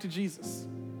your life to Jesus,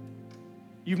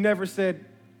 You've never said,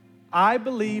 I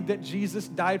believe that Jesus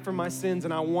died for my sins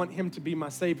and I want him to be my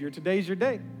Savior. Today's your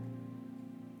day.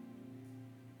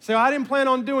 Say, I didn't plan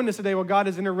on doing this today. Well, God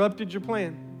has interrupted your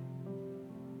plan.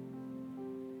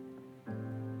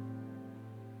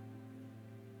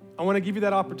 I want to give you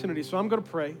that opportunity, so I'm going to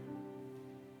pray.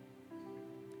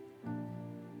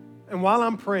 And while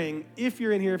I'm praying, if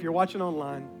you're in here, if you're watching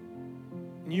online,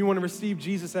 and you want to receive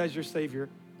Jesus as your Savior,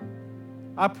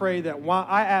 I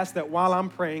ask that while I'm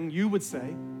praying, you would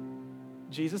say,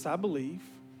 Jesus, I believe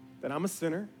that I'm a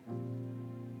sinner.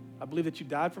 I believe that you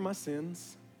died for my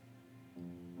sins.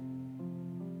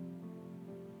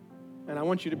 And I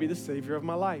want you to be the Savior of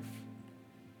my life.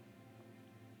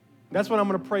 That's what I'm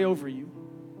going to pray over you.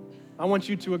 I want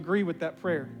you to agree with that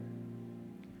prayer.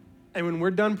 And when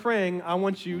we're done praying, I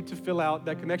want you to fill out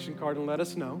that connection card and let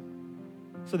us know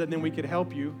so that then we could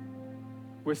help you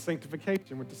with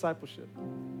sanctification, with discipleship.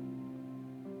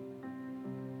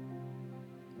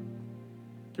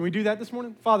 Can we do that this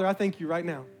morning? Father, I thank you right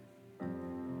now.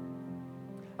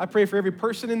 I pray for every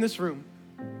person in this room,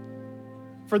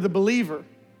 for the believer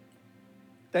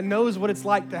that knows what it's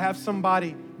like to have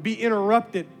somebody be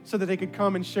interrupted so that they could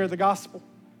come and share the gospel.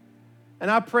 And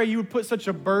I pray you would put such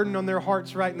a burden on their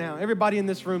hearts right now. Everybody in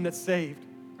this room that's saved.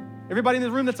 Everybody in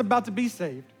this room that's about to be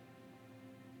saved.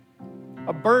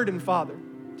 A burden, Father,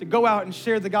 to go out and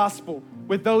share the gospel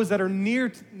with those that are near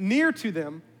to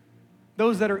them,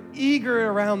 those that are eager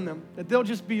around them, that they'll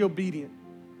just be obedient.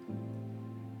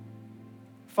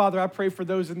 Father, I pray for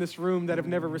those in this room that have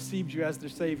never received you as their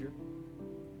Savior.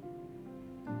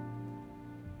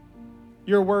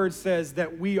 Your word says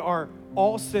that we are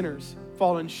all sinners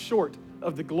fallen short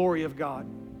of the glory of God.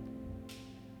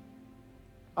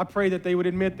 I pray that they would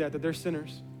admit that they're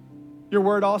sinners. Your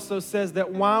word also says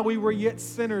that while we were yet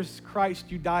sinners,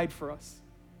 Christ, you died for us.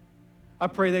 I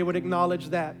pray they would acknowledge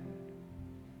that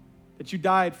you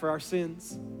died for our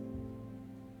sins.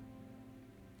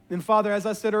 And Father, as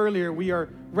I said earlier, we are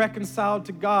reconciled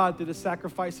to God through the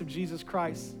sacrifice of Jesus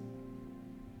Christ.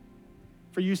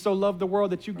 For you so loved the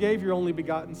world that you gave your only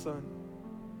begotten Son,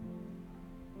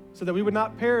 so that we would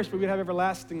not perish, but we would have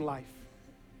everlasting life.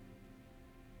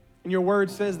 And your word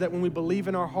says that when we believe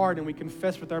in our heart and we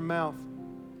confess with our mouth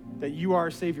that you are our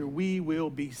Savior, we will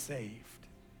be saved.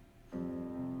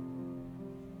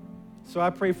 So I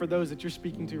pray for those that you're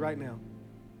speaking to right now.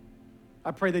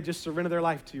 I pray they just surrender their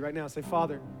life to you right now. Say,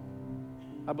 Father,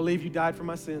 I believe you died for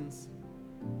my sins.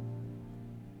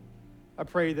 I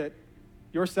pray that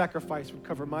your sacrifice would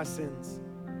cover my sins,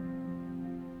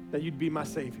 that you'd be my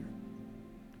Savior.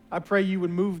 I pray you would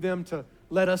move them to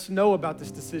let us know about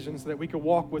this decision so that we could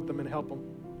walk with them and help them.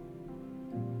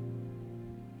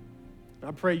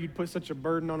 I pray you'd put such a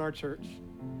burden on our church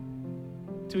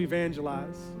to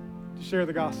evangelize, to share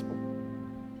the gospel,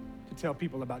 to tell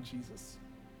people about Jesus.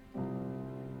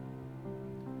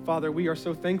 Father, we are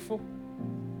so thankful.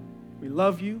 We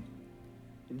love you.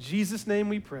 In Jesus' name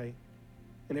we pray.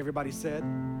 And everybody said,